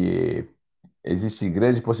que existe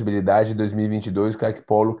grande possibilidade de 2022 o caiaque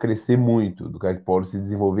polo crescer muito, do caiaque polo se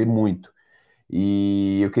desenvolver muito.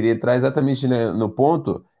 E eu queria entrar exatamente, né, no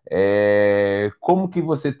ponto, como que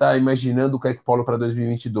você está imaginando o caiaque polo para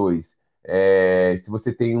 2022? Se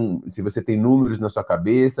você tem números na sua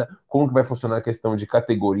cabeça, como que vai funcionar a questão de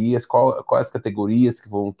categorias, quais as categorias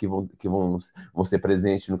vão ser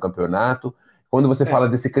presentes no campeonato? Quando você É, fala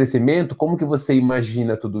desse crescimento, como que você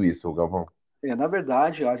imagina tudo isso, Galvão? na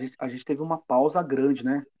verdade, a gente teve uma pausa grande,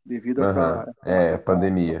 né? Devido a Aham, essa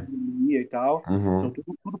pandemia. pandemia e tal. Então, Uhum,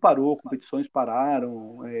 tudo parou, competições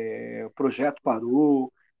pararam, o projeto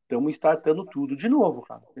parou. Estamos startando tudo de novo,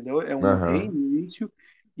 cara. Entendeu? É um aham, reinício.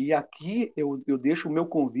 E aqui eu deixo o meu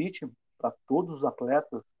convite para todos os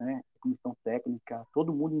atletas, né? Comissão técnica,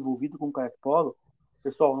 todo mundo envolvido com o kayak polo.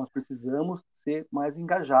 Pessoal, nós precisamos ser mais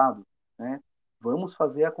engajados, né? Vamos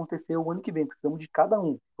fazer acontecer o ano que vem. Precisamos de cada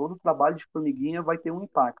um. Todo trabalho de formiguinha vai ter um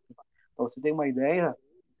impacto. Para você ter uma ideia,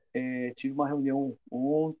 tive uma reunião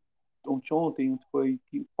ontem, foi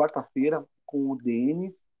quarta-feira, com o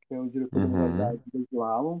Denis, que é o diretor da modalidade uhum, do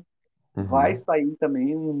slalom. Vai uhum. sair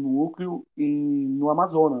também um núcleo no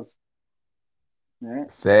Amazonas, né?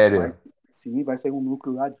 Vai, Sério? sim, vai sair um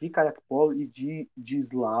núcleo lá de caiaque polo e de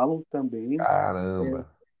slalom também. É, Caramba.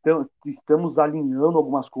 então, estamos alinhando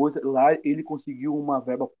algumas coisas. Lá ele conseguiu uma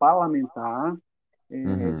verba parlamentar de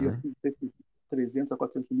Uhum. acho que, não sei se 300 a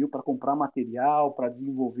 400 mil para comprar material, para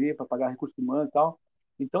desenvolver, para pagar recursos humanos e tal.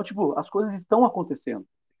 Então, tipo, as coisas estão acontecendo.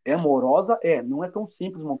 É morosa? Não é tão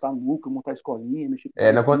simples montar núcleo, montar escolinha, mexer com É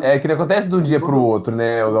equipe. que não acontece de um dia para o Todo, outro,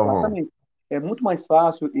 né, ô Galvão? exatamente. É muito mais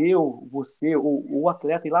fácil você, ou o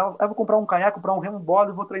atleta ir lá, vou comprar um caiaque, comprar um remo bolo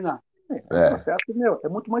e vou treinar. O É, processo, é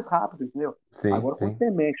muito mais rápido, entendeu? sim, Agora, quando sim. você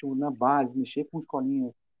mexe na base, mexer com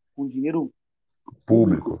escolinhas, com dinheiro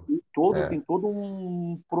público, Público. É. tem todo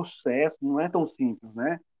um processo, não é tão simples,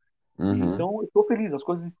 né? E, Uhum. então, eu estou feliz, as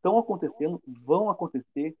coisas estão acontecendo, vão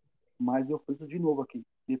acontecer, mas eu friso de novo aqui,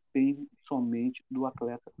 depende somente do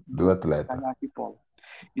atleta Do do atleta. caiaque polo.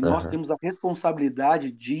 E nós Aham. temos a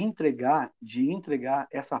responsabilidade de entregar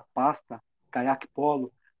essa pasta caiaque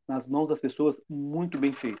polo nas mãos das pessoas muito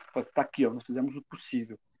bem feito. Está aqui, ó, nós fizemos o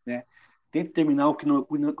possível, né? Tente terminar o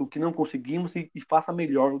que não conseguimos e faça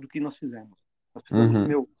melhor do que nós fizemos. Nós precisamos,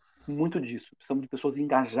 Uhum. muito disso. Precisamos de pessoas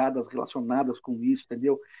engajadas, relacionadas com isso,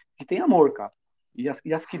 entendeu? Que tem amor, cara. E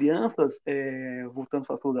as crianças, voltando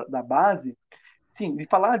a falar da base, sim, de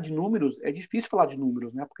falar de números, é difícil falar de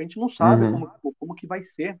números, né? Porque a gente não sabe Uhum. como que vai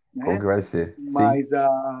ser, Como né? que vai ser? Sim.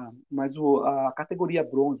 Mas a categoria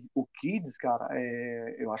bronze, o Kids, cara,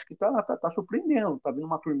 eu acho que tá surpreendendo. Tá vindo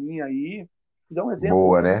uma turminha aí. Vou dar um exemplo.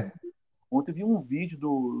 Boa, né? Ontem eu vi um vídeo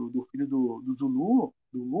do filho do Zulu,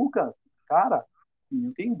 do Lucas. Cara, o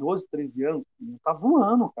menino tem 12, 13 anos. O menino tá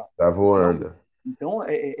voando, cara. Tá Entendeu? voando. Então,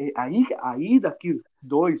 aí daqui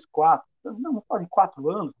 2, 4, não, vamos falar de 4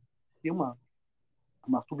 anos, tem uma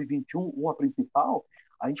sub-21, uma principal,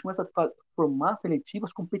 a gente começa a formar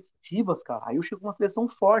seletivas competitivas, cara. Aí eu chego com uma seleção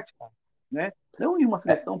forte, cara, né? Não em uma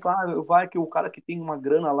É, seleção para vai que o cara que tem uma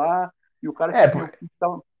grana lá e o cara que é, tem por- o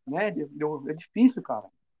tá, né? É difícil, cara.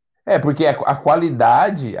 porque a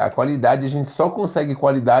qualidade a gente só consegue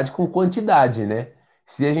qualidade com quantidade, né?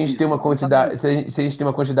 Se a gente tem uma quantidade, Exatamente. se a gente tem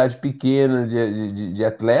uma quantidade pequena de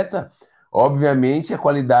atleta, obviamente a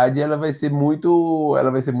qualidade ela vai ser muito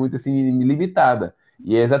assim limitada.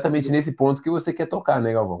 E é exatamente nesse ponto que você quer tocar,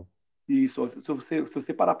 né, Galvão? Isso, se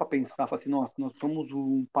você parar para pensar, falar assim, nossa, nós somos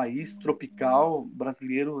um país tropical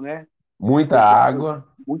brasileiro, né? Muita Deserto, água.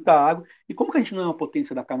 muita água. E como que a gente não é uma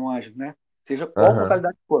potência da canoagem, né? Seja qual Aham.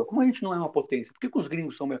 modalidade for. Como a gente não é uma potência? Por que os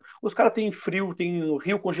gringos são melhores? Os caras têm frio, têm o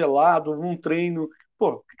rio congelado, um treino. Pô,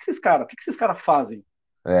 o que que esses caras fazem,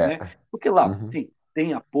 né? É. Porque lá, Uhum. sim,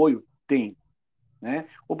 tem apoio, tem, né?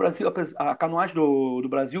 O Brasil, a canoagem do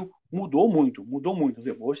Brasil Mudou muito, mudou muito. Por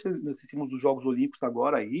exemplo, hoje nós assistimos os Jogos Olímpicos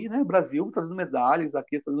agora aí, né? Brasil trazendo medalhas,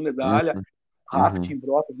 aqui trazendo medalha, Uhum, rafting, uhum.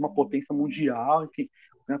 brota de uma potência mundial, enfim.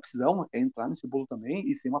 Nós precisamos entrar nesse bolo também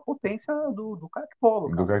e ser uma potência do caiaque polo,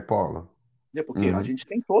 Do cara. Caipolo. Né? Porque a Uhum. gente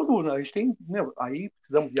tem todo, né? A gente tem, meu, aí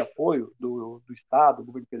precisamos de apoio do Estado, do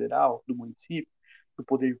governo federal, do município, do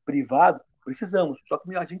poder privado, precisamos. Só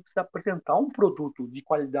que a gente precisa apresentar um produto de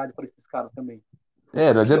qualidade para esses caras também.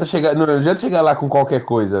 É, Porque não adianta chegar lá com qualquer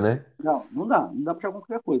coisa, né? não dá para jogar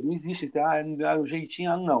qualquer coisa. Não existe, o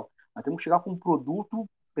jeitinho, não. Nós temos que chegar com um produto,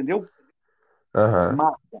 entendeu? Aham.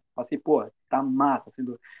 Massa. Assim, pô, tá massa. Assim,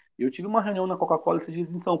 eu tive uma reunião na Coca-Cola esses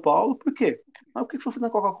dias em São Paulo, por quê? Mas o que foi na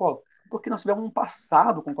Coca-Cola? Porque nós tivemos um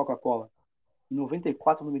passado com Coca-Cola. Em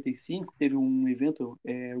 94, 95, teve um evento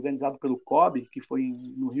organizado pelo COB, que foi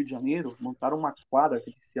no Rio de Janeiro, montaram uma quadra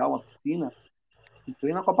artificial, uma piscina, em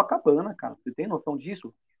plena Copacabana, cara. Você tem noção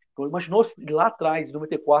disso? Então, imaginou se lá atrás, em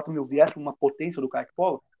 94, mil viesse uma potência do caiaque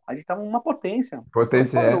polo? A gente estava uma potência. Então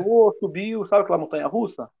Potência é. parou, subiu, sabe aquela montanha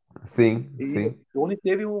russa? Sim, E sim. onde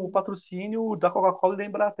teve o patrocínio da Coca-Cola e da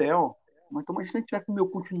Embratel. Mas então, se a gente tivesse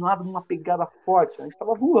continuado numa pegada forte, a gente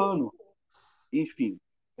estava voando. Enfim,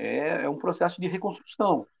 é um processo de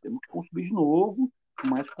reconstrução. Temos que construir de novo,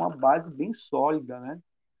 mas com uma base bem sólida, né?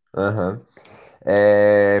 Aham.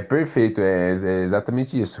 É perfeito, é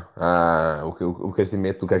exatamente isso. O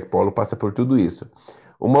crescimento do Polo passa por tudo isso.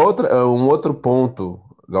 Um outro ponto,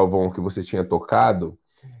 Galvão, que você tinha tocado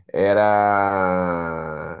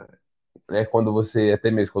era, né, quando você, até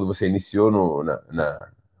mesmo quando você iniciou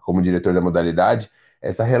como diretor da modalidade,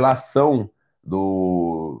 essa relação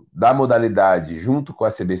da modalidade junto com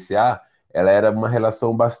a CBCA, ela era uma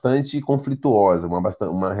relação bastante conflituosa,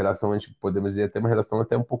 uma relação, a gente podemos dizer até uma relação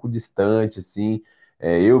até um pouco distante, assim.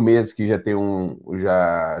 Eu mesmo, que já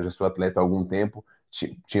sou atleta há algum tempo,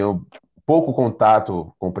 tinha pouco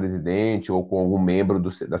contato com o presidente ou com algum membro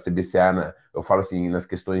da CBCA, eu falo assim, nas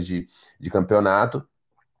questões de campeonato.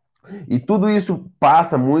 E tudo isso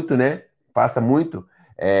passa muito, né? Passa muito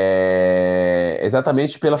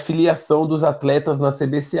exatamente pela filiação dos atletas na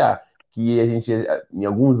CBCA, que a gente, em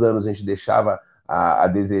alguns anos, a gente deixava a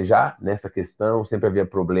desejar nessa questão, sempre havia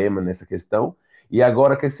problema nessa questão. E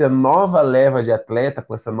agora com essa nova leva de atleta,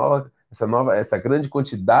 com essa grande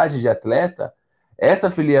quantidade de atleta,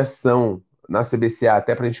 essa filiação na CBCA,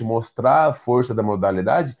 até para a gente mostrar a força da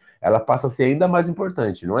modalidade, ela passa a ser ainda mais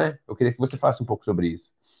importante, não é? Eu queria que você falasse um pouco sobre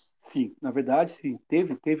isso. Sim, na verdade, sim.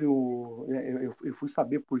 Teve o. Eu fui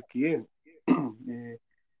saber por quê.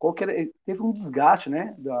 Qual que era, teve um desgaste,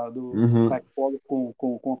 né, do Uhum, caiaque polo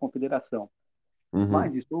com a confederação.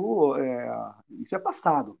 Mas uhum. isso é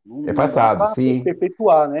passado. Não, É não dá passado, para sim.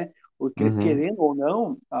 perpetuar, né? Porque, Uhum, querendo ou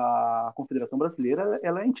não, a Confederação Brasileira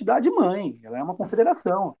ela é a entidade mãe, ela é uma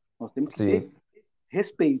confederação. Nós temos que ter sim.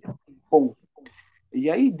 respeito. Bom, e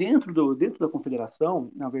aí, dentro da confederação,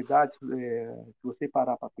 na verdade, se você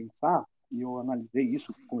parar para pensar, e eu analisei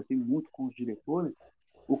isso, conversei muito com os diretores,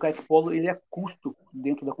 o caiaque polo ele é custo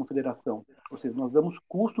dentro da confederação. Ou seja, nós damos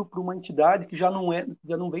custo para uma entidade que já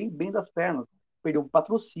não vem bem das pernas, perdeu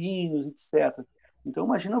patrocínios, etc. Então,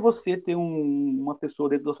 imagina você ter uma pessoa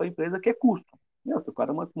dentro da sua empresa que é custo. Meu, o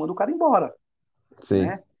cara manda o cara embora, Sim.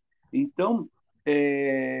 né? Então,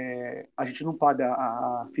 a gente não paga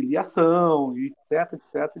a filiação, etc,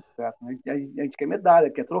 etc, etc. A gente quer medalha,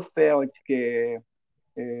 quer troféu, a gente quer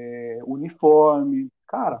uniforme.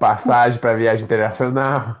 Cara, custo Passagem para viagem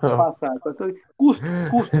internacional. passar. Custo.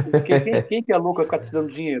 Porque quem que é louco vai ficar te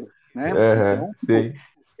dando dinheiro? Né? Aham, Então, tipo, sim.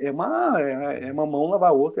 é uma mão lavar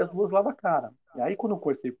a outra e as duas lavam a cara. E aí, quando eu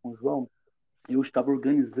conversei com o João, eu estava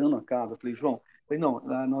organizando a casa. Eu falei, João, falei, não,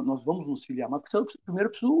 nós vamos nos filiar, mas primeiro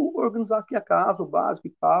eu preciso organizar aqui a casa, o básico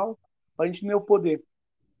e tal, para a gente meu poder.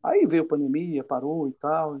 Aí veio a pandemia, parou e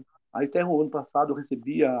tal. Aí até o ano passado eu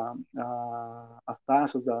recebia as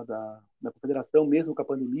taxas da confederação, mesmo com a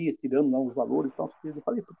pandemia, tirando lá os valores e tal. Eu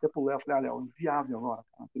falei pro Léo, falei, Léo, inviável agora,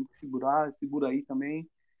 cara. Temos que segurar, segura aí também.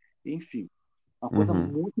 Enfim, uma coisa Uhum,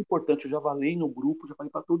 muito importante, eu já falei no grupo, já falei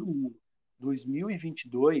para todo mundo.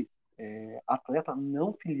 2022, atleta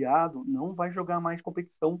não filiado não vai jogar mais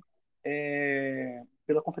competição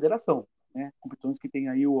pela confederação, né? Competições que tem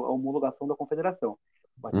aí a homologação da confederação.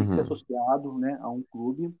 Vai ter que ser uhum, associado, né, a um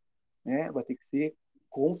clube, né? Vai ter que ser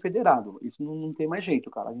confederado. Isso não tem mais jeito,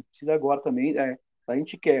 cara. A gente precisa agora também, se a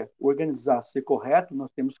gente quer organizar, ser correto,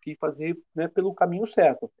 nós temos que fazer, né, pelo caminho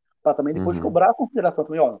certo. Para também depois uhum, cobrar a confederação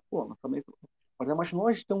também, ó, pô, nós também, mas imaginou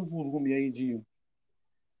a gente ter um volume aí de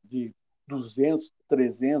 200,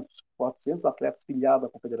 300, 400 atletas filiados à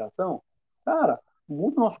confederação? Cara,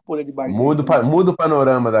 muda o nosso poder de barganha, né? Muda o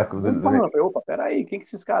panorama da coisa. Muda o panorama. Opa, peraí, quem que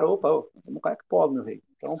esses caras? Opa, somos um cara que pode, meu rei.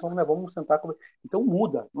 Então vamos, né, vamos sentar. Então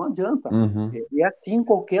muda, não adianta. Uhum. E é assim em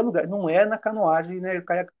qualquer lugar. Não é na canoagem, né,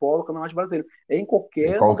 caiaque polo, canoagem brasileiro. É em Em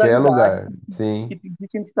qualquer qualquer modalidade lugar, sim. que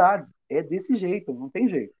existe entidades. É desse jeito, não tem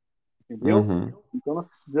jeito. Entendeu? Uhum. Então nós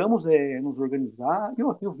precisamos nos organizar.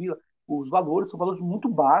 Eu vi, os valores são valores muito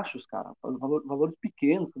baixos, cara. Valores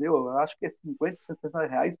pequenos, entendeu? Eu acho que é 50, R$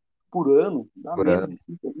 60 por ano, dá Por menos ano. de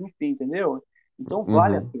 5, enfim, entendeu? Então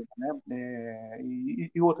vale a Uhum. pena, né?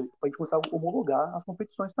 E outra, para a gente começar a homologar as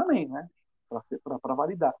competições também, né? Para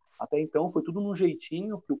validar. Até então foi tudo num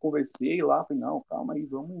jeitinho que eu conversei lá, falei, não, calma aí,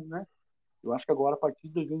 vamos, né? Eu acho que agora, a partir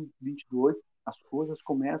de 2022, as coisas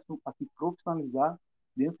começam a se profissionalizar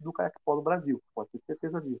dentro do caiaque polo Brasil. Pode ter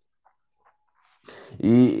certeza disso.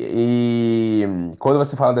 Quando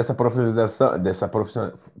você fala dessa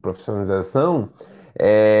profissionalização,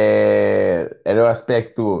 era o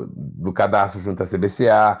aspecto do cadastro junto à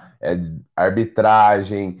CBCA, de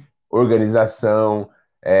arbitragem, organização,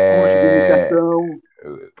 Curso de é, iniciação.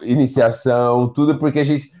 iniciação, tudo porque a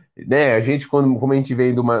gente como a gente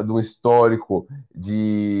vem de um histórico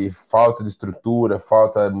de falta de estrutura,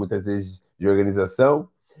 falta muitas vezes de organização,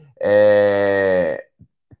 é,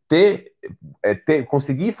 ter,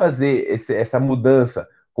 conseguir fazer essa mudança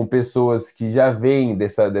com pessoas que já vêm de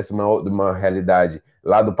uma realidade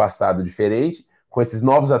lá do passado diferente, com esses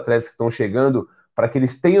novos atletas que estão chegando, para que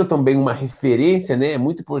eles tenham também uma referência, né? É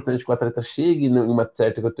muito importante que o atleta chegue em uma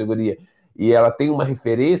certa categoria e ela tenha uma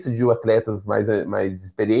referência de atletas mais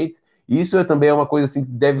experientes. Isso também é uma coisa assim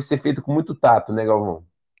que deve ser feito com muito tato, né, Galvão?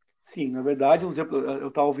 Sim, na verdade, por exemplo, eu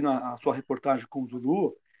estava ouvindo a sua reportagem com o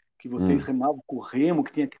Zulu, que vocês Hum. remavam com o remo,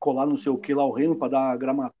 que tinha que colar não sei o que lá o remo para dar a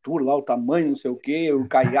gramatura, lá o tamanho, não sei o que, o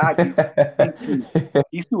caiaque, enfim.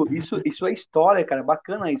 Isso é história, cara,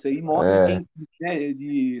 bacana isso aí, mostra É,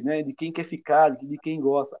 de quem quer ficar, de quem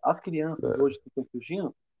gosta. As crianças hoje que estão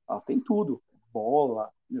surgindo, elas têm tudo, bola,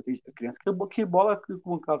 tem criança que bola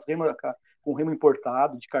com as remo, com remo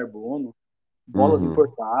importado de carbono, bolas uhum.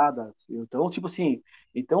 importadas. Então, tipo assim,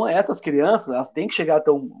 então essas crianças, elas têm que chegar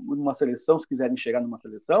tão numa seleção, se quiserem chegar numa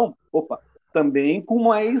seleção, opa, também com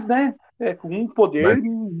mais, né, com um Mas poder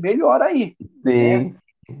melhor aí, né? sim,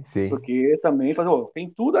 sim, Porque também faz, tem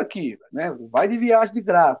tudo aqui, né? Vai de viagem de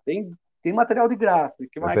graça, tem material de graça, o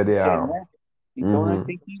que mais vocês querem, material. né? Então a gente Uhum.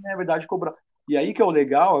 tem que, na verdade, cobrar. E aí que é o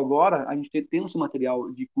legal agora, a gente tem esse material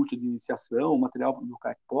de curso de iniciação, material do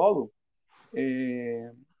CAC Polo,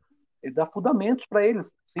 dar fundamentos para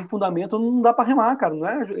eles. Sem fundamento não dá para remar, cara.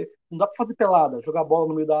 Não dá para fazer pelada, jogar bola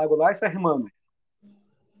no meio da água lá e sair remando.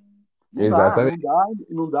 Não dá, não Exatamente. dá,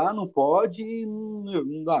 não dá, não pode,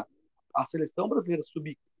 não dá. A seleção brasileira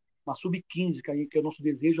uma sub-15, que é o nosso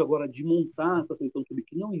desejo agora de montar essa seleção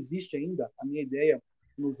sub-15, não existe ainda. A minha ideia,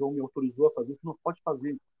 que o João me autorizou a fazer, que não pode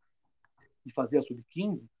fazer, de fazer a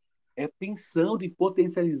sub-15, é pensando em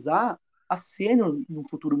potencializar a sênior num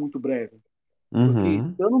futuro muito breve. Porque Uhum.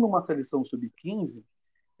 estando numa seleção sub-15,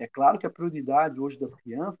 é claro que a prioridade hoje das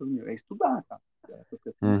crianças, meu, é estudar, cara. Essas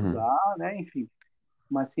questões de Uhum. estudar, né? Enfim.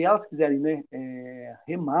 Mas se elas quiserem, né,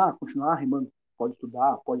 remar, continuar remando, pode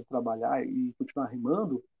estudar, pode trabalhar e continuar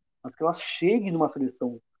remando, mas que elas cheguem numa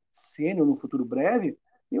seleção sênior no futuro breve,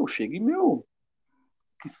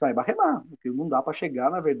 que saiba remar. Porque não dá para chegar,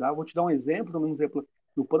 na verdade. Vou te dar um exemplo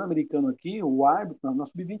do Pan-Americano aqui, o árbitro, na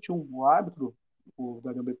sub-21, o árbitro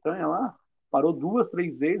da Grã-Bretanha lá, parou 2,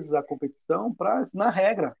 3 vezes a competição para ensinar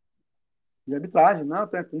regra de arbitragem, não,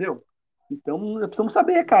 entendeu? Então, nós precisamos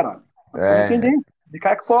saber, cara. Nós precisamos entender É. de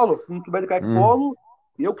caiaque polo. Se não tiver de caiaque Hum. polo,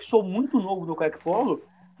 eu que sou muito novo no caiaque polo,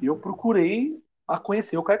 eu procurei a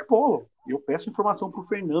conhecer o caiaque polo. Eu peço informação pro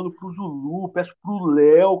Fernando, pro Zulu, peço pro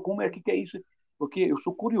Léo, como é que é isso? Porque eu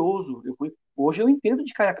sou curioso. Hoje eu entendo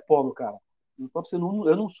de caiaque polo, cara. Eu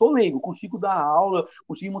não sou leigo, consigo dar aula,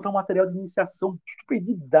 consigo montar um material de iniciação super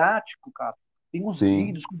didático, cara. Tem uns Sim.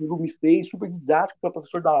 vídeos que o Zulu me fez, super didático para o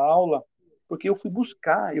professor dar aula, porque eu fui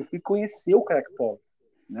buscar, eu fui conhecer o caiaque polo,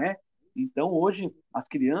 né? Então hoje as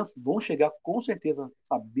crianças vão chegar com certeza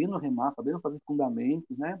sabendo remar, sabendo fazer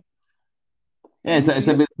fundamentos, né? E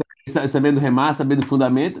Sabendo remar, sabendo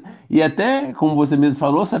fundamento e até, como você mesmo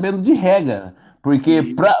falou, sabendo de regra.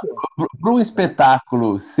 Porque para isso, um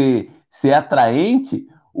espetáculo ser atraente,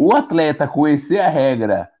 o atleta conhecer a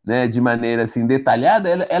regra, né, de maneira assim detalhada,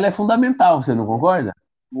 ela é fundamental, você não concorda?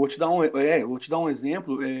 vou te dar um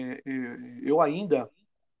exemplo. Eu ainda,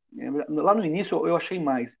 lá no início eu achei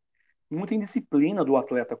mais muita indisciplina do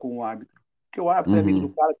atleta com o árbitro, porque o árbitro é amigo do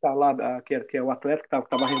Uhum. cara que tá lá, que é o atleta que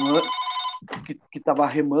estava remando, que tava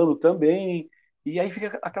remando também. E aí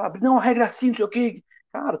fica aquela briga, não, a regra é assim, não sei o quê.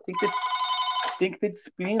 Cara, tem que ter. tem que ter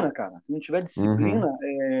disciplina, cara. Se não tiver Uhum, disciplina,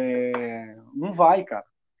 não vai, cara.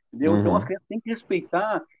 Entendeu? Então as uhum, crianças têm que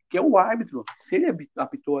respeitar que é o árbitro. Se ele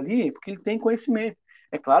apitou ali, é porque ele tem conhecimento.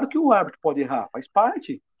 É claro que o árbitro pode errar, faz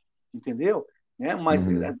parte, entendeu? Né?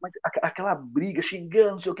 uhum. Mas aquela briga,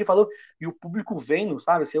 xingando, não sei o que, falou, e o público vendo,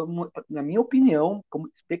 sabe? Assim, na minha opinião, como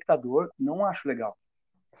espectador, não acho legal.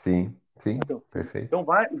 Sim, sim, Então, perfeito. então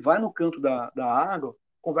vai no canto da água,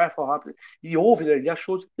 conversa rápido, e ouve, ele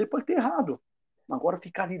achou, ele pode ter errado. Agora,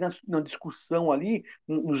 ficar ali na discussão ali,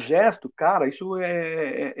 no gesto, cara, isso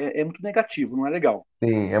é muito negativo, não é legal.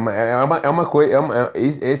 Sim, é uma coisa.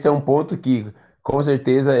 Esse é um ponto que, com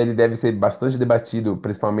certeza, ele deve ser bastante debatido,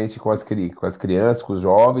 principalmente com as crianças, com os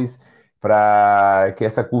jovens, para que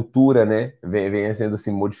essa cultura, né, venha sendo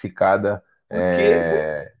assim modificada. Porque,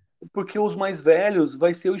 porque os mais velhos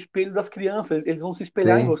vai ser o espelho das crianças, eles vão se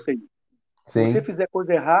espelhar em Sim, você. Se você sim, fizer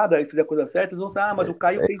coisa errada e fizer coisa certa, eles vão dizer, ah, mas o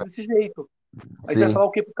Caio fez desse jeito. Aí você vai falar sim.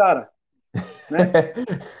 o que pro cara, né?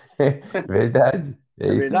 Verdade. É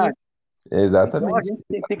Não é isso mesmo. verdade? Então a Exatamente. gente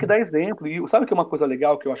tem que dar exemplo. E sabe que é uma coisa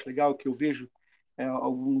legal, que eu acho legal, que eu vejo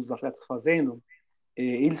alguns atletas fazendo?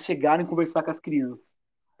 Eles chegarem a conversar com as crianças.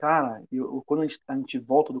 Cara, quando a gente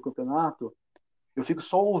volta do campeonato, eu fico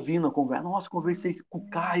só ouvindo a conversa. Nossa, conversei com o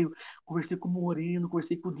Caio, conversei com o Moreno,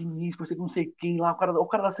 conversei com o Diniz, conversei com não sei quem lá, o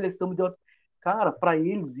cara da seleção me deu. Cara, para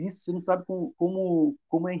eles isso, você não sabe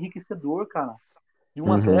como é enriquecedor, cara. De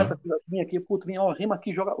um atleta Uhum, que vem aqui, putz, vem, ó, rima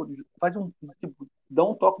aqui, joga, faz tipo, dá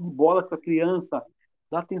um toque de bola com a criança,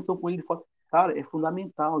 dá atenção com ele. Cara, é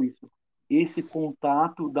fundamental isso. Esse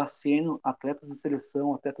contato da sendo atletas de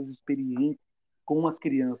seleção, atletas experientes com as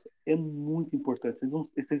crianças é muito importante.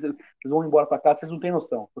 Vocês vão embora para casa, vocês não têm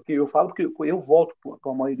noção. Porque eu falo porque eu volto com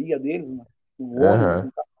a maioria deles, né, no ônibus, aham,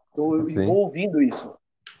 no carro, e vou sim, ouvindo isso.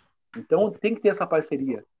 Então tem que ter essa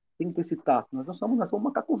parceria, tem que ter esse tato. Nós somos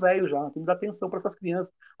macaco velho já, temos que dar atenção para essas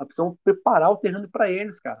crianças. Nós precisamos preparar o terreno para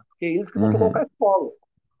eles, cara, porque é eles que vão tomar o uhum, colo.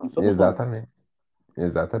 Não somos nós. exatamente,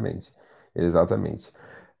 exatamente, exatamente.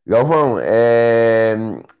 Galvão,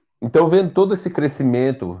 então vendo todo esse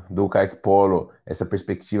crescimento do caiaque polo, essa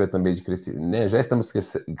perspectiva também de crescimento, né? Já estamos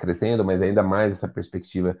crescendo, mas ainda mais essa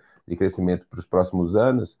perspectiva de crescimento para os próximos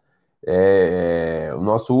anos. O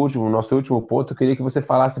nosso último ponto, eu queria que você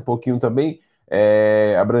falasse um pouquinho também,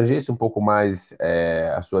 abrangesse um pouco mais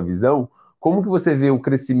a sua visão. Como que você vê o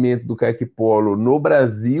crescimento do caiaque polo no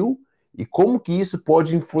Brasil e como que isso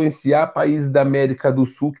pode influenciar países da América do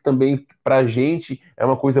Sul, que também, para a gente, é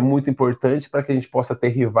uma coisa muito importante para que a gente possa ter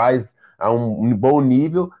rivais a um bom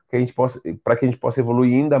nível, para que a gente possa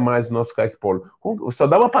evoluir ainda mais o nosso caiaque polo. Só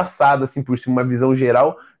dá uma passada, assim, por cima, uma visão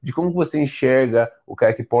geral de como você enxerga o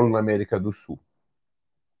caiaque polo na América do Sul.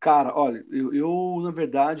 Cara, olha, na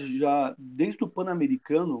verdade, já desde o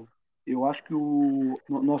Pan-Americano, eu acho que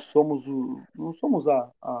nós somos não somos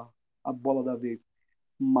a bola da vez,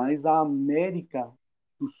 mas a América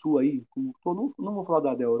do Sul aí, não vou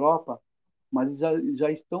falar da Europa, mas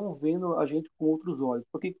já estão vendo a gente com outros olhos.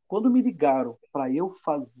 Porque quando me ligaram para eu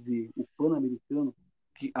fazer o Pan-Americano,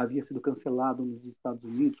 que havia sido cancelado nos Estados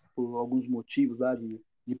Unidos por alguns motivos lá de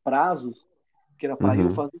prazos, que era para eu Uhum,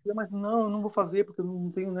 fazer, mas não, eu não vou fazer porque eu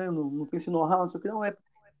não tenho, né, não tenho esse know-how, não sei o que, não é.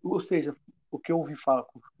 Ou seja, o que eu ouvi falar,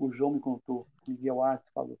 o João me contou, o Miguel Arce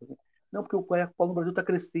falou, por exemplo, não, porque o caiaque no Brasil está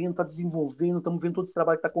crescendo, está desenvolvendo, estamos vendo todo esse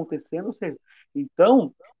trabalho que está acontecendo, ou seja,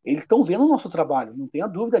 então, eles estão vendo o nosso trabalho, não tenha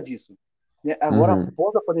dúvida disso. Né? Agora, uhum,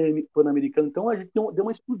 após a Pan-Americana, então, a gente deu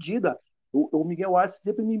uma explodida. O Miguel Arce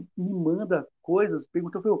sempre me manda coisas,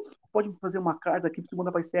 pergunta, pode fazer uma carta aqui para você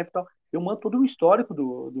mandar para a ICF e tal. Eu mando todo o histórico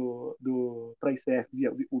para a ICF,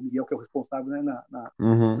 o Miguel, que é o responsável, né, na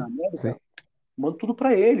uhum, sim, América, mando tudo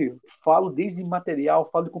para ele. Falo desde material,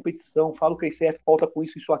 falo de competição, falo que a ICF falta com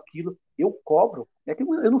isso, aquilo. Eu cobro. É que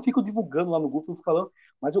eu não fico divulgando lá no grupo, não fico falando,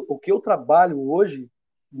 mas o que eu trabalho hoje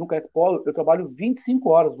no Kayak Polo, eu trabalho 25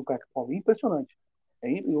 horas no Kayak Polo. Impressionante.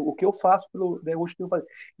 O que eu faço hoje eu fazer.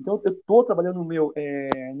 Então eu estou trabalhando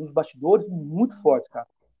nos bastidores muito forte, cara.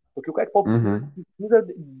 Porque o Kayak Polo uhum, precisa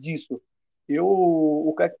disso.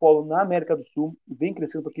 O Kayak Polo na América do Sul vem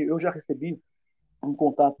crescendo, porque eu já recebi um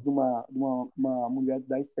contato de uma mulher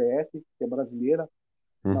da ICF, que é brasileira,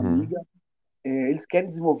 uma uhum, amiga. Eles querem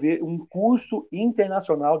desenvolver um curso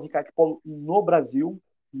internacional de kayak polo no Brasil.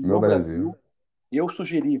 no No Brasil. Brasil, eu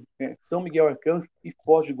sugeri São Miguel Arcanjo e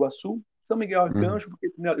Foz do Iguaçu. São Miguel Uhum, Arcanjo,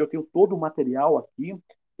 porque né, eu tenho todo o material aqui,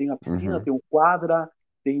 tenho a piscina, uhum, tenho quadra,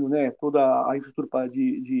 tenho, né, toda a infraestrutura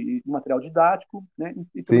de material didático, né,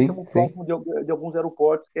 e também sim, estamos sim. próximo de alguns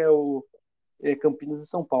aeroportos, que é o Campinas e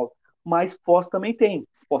São Paulo. Mas Foz também tem.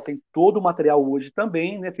 Foz tem todo o material hoje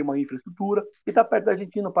também, né? Tem uma infraestrutura e está perto da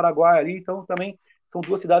Argentina, Paraguai ali, então também são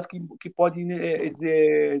duas cidades que podem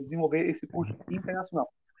desenvolver esse curso internacional.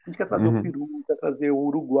 A gente quer trazer o Uhum. Peru, quer trazer o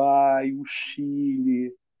Uruguai, o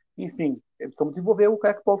Chile, enfim, precisamos desenvolver o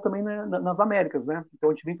caiaque polo também nas Américas, né? Então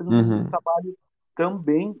a gente vem fazendo um Uhum. trabalho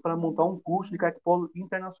também para montar um curso de caiaque polo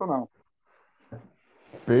internacional.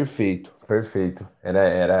 Perfeito, perfeito.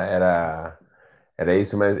 Era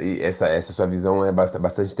isso, mas essa sua visão é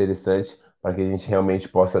bastante interessante para que a gente realmente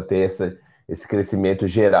possa ter esse crescimento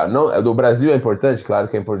geral. Não, do Brasil é importante, claro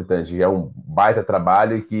que é importante. Já é um baita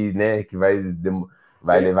trabalho que, né, que vai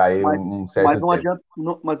É, levar aí mas, um mas certo não tempo. adianta,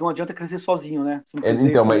 mas não adianta crescer sozinho, né? Você não crescer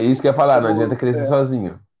Então, mas isso que eu ia falar, não adianta como, crescer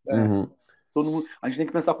sozinho. é, Uhum. todo mundo, a gente tem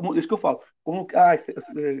que pensar como, isso que eu falo, como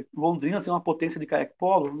Londrina ser uma potência de caiaque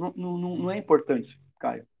polo não é importante,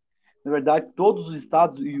 Caio. Na verdade, todos os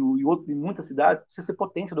estados e muitas cidades precisam ser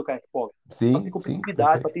potência do caiaque polo. Para ter Sim, sim,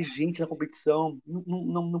 competitividade, para perfeito. ter gente na competição,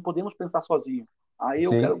 não podemos pensar sozinho. Aí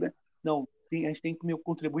eu quero Sim. ganhar. Não, a gente tem que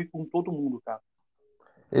contribuir com todo mundo, cara.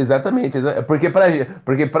 Exatamente,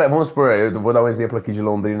 porque vamos supor, eu vou dar um exemplo aqui de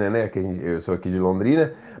Londrina, né? Eu sou aqui de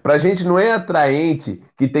Londrina. Pra gente não é atraente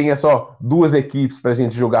que tenha só duas equipes pra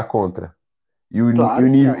gente jogar contra e o Claro que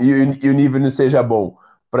nível, não. e o nível não seja bom.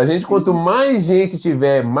 Pra gente, quanto Sim, mais gente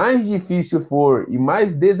tiver, mais difícil for e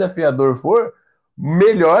mais desafiador for,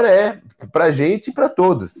 melhor é pra gente e pra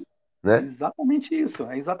todos, né? exatamente isso.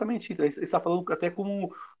 É exatamente isso. Você está falando até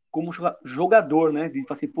como jogador, né? De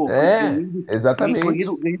falar assim, pô, É, exatamente.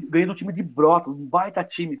 ganhei do time de Brotas, um baita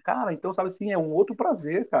time. Cara, então, sabe assim, é um outro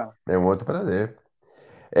prazer, cara. É um outro prazer.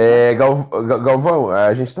 Né? Galvão,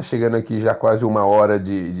 a gente está chegando aqui já quase uma hora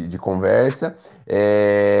de conversa.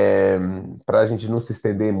 Para a gente não se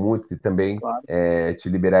estender muito e também Claro. te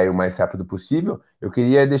liberar aí o mais rápido possível, eu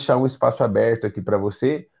queria deixar um espaço aberto aqui para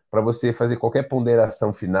você fazer qualquer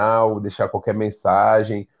ponderação final, deixar qualquer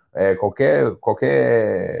mensagem, qualquer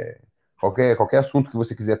assunto que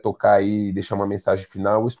você quiser tocar aí, e deixar uma mensagem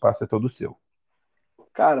final, o espaço é todo seu.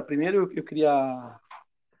 Cara, primeiro eu queria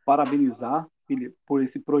parabenizar ele por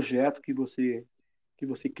esse projeto que você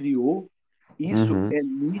criou. Isso Uhum, é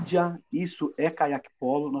mídia, isso é caiaque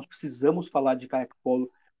polo. Nós precisamos falar de caiaque polo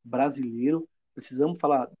brasileiro, precisamos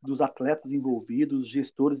falar dos atletas envolvidos,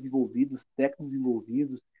 gestores envolvidos, técnicos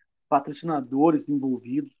envolvidos, patrocinadores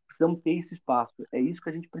envolvidos. Precisamos ter esse espaço. É isso que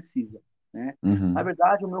a gente precisa, né? Na uhum.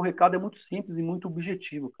 verdade, o meu recado é muito simples e muito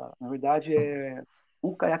objetivo, cara. Na verdade,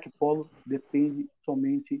 o caiaque polo depende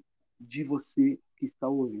somente de você que está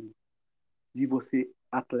ouvindo, de você,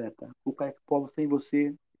 atleta. O caiaque polo sem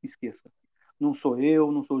você, esqueça. Não sou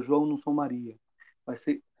eu, não sou João, não sou Maria. Vai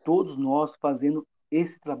ser todos nós fazendo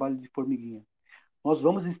esse trabalho de formiguinha. Nós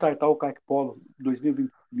vamos startar o caiaque polo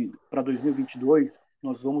 2020, para 2022.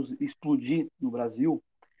 Nós vamos explodir no Brasil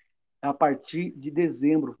a partir de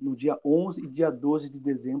dezembro, no dia 11 e dia 12 de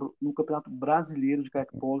dezembro, no Campeonato Brasileiro de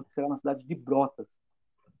Caiaque Polo, que será na cidade de Brotas.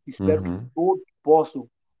 Espero que Uhum. todos possam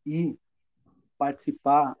ir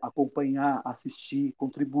participar, acompanhar, assistir,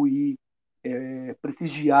 contribuir,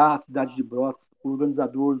 prestigiar a cidade de Brotas, o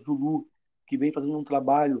organizador Zulu, que vem fazendo um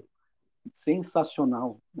trabalho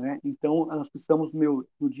sensacional, né? Então, nós precisamos,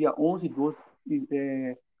 no dia 11 e 12,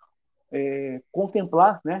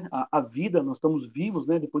 contemplar, né, a vida. Nós estamos vivos,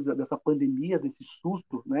 né, depois dessa pandemia, desse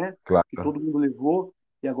susto, né, que Claro. todo mundo levou,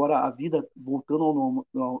 e agora a vida voltando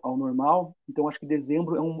ao normal. Então, acho que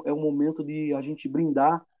dezembro é um momento de a gente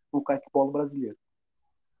brindar o caiaque polo brasileiro.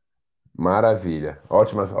 Maravilha.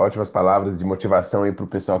 Ótimas palavras de motivação aí para o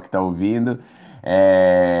pessoal que está ouvindo.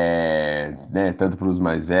 Né, tanto para os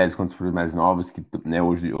mais velhos quanto para os mais novos, que né,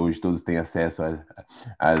 hoje todos têm acesso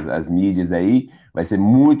às mídias aí. Vai ser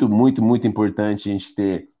muito, muito, muito importante a gente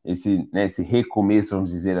ter esse recomeço,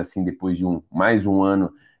 vamos dizer assim, depois de mais um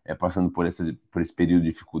ano passando por esse período de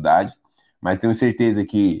dificuldade. Mas tenho certeza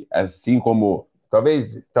que, assim como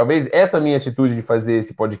talvez essa minha atitude de fazer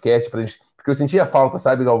esse podcast pra gente, porque eu sentia falta,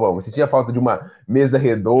 sabe, Galvão? Eu sentia falta de uma mesa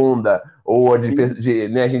redonda ou Sim,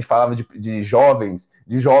 né, a gente falava de jovens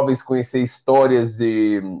conhecer histórias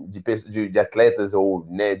de atletas ou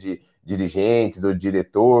né, de dirigentes ou de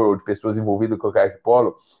diretor ou de pessoas envolvidas com o caiaque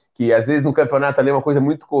polo, que às vezes no campeonato ali é uma coisa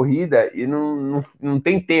muito corrida e não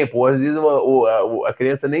tem tempo, ou às vezes a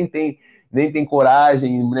criança nem tem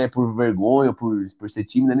coragem, né, por vergonha, por ser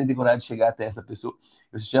tímida, nem tem coragem de chegar até essa pessoa.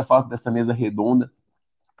 Eu sentia falta dessa mesa redonda,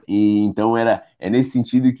 e então é nesse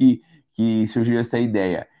sentido que surgiu essa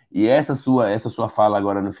ideia. E essa sua fala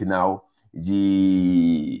agora no final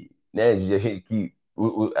de a gente, que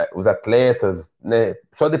os atletas, né,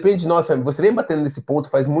 só depende de nós, você vem batendo nesse ponto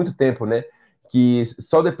faz muito tempo, né, que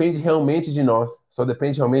só depende realmente de nós, só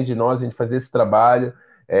depende realmente de nós a gente fazer esse trabalho,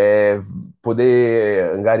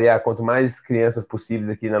 poder angariar quanto mais crianças possíveis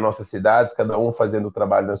aqui na nossa cidade, cada um fazendo o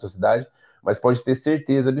trabalho na sua cidade, mas pode ter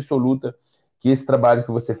certeza absoluta que esse trabalho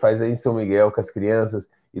que você faz aí em São Miguel com as crianças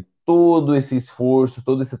e todo esse esforço,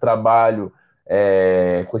 todo esse trabalho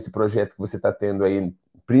com esse projeto que você está tendo aí,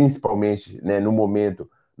 principalmente, né, no momento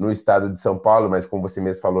no estado de São Paulo, mas como você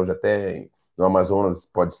mesmo falou, já até no Amazonas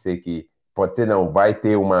pode ser não, vai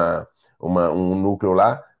ter um núcleo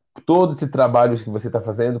lá. Todo esse trabalho que você está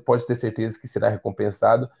fazendo, pode ter certeza que será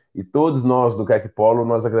recompensado e todos nós do caiaque polo,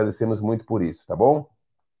 nós agradecemos muito por isso, tá bom?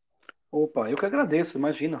 Opa, eu que agradeço,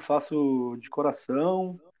 imagina, faço de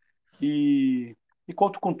coração e, e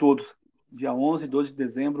conto com todos. Dia 11 e 12 de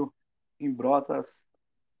dezembro, em Brotas,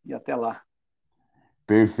 e até lá.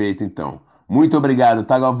 Perfeito, então. Muito obrigado,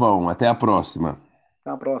 tá, Galvão? Até a próxima.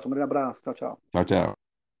 Até a próxima, um grande abraço, tchau, tchau. Tchau, tchau.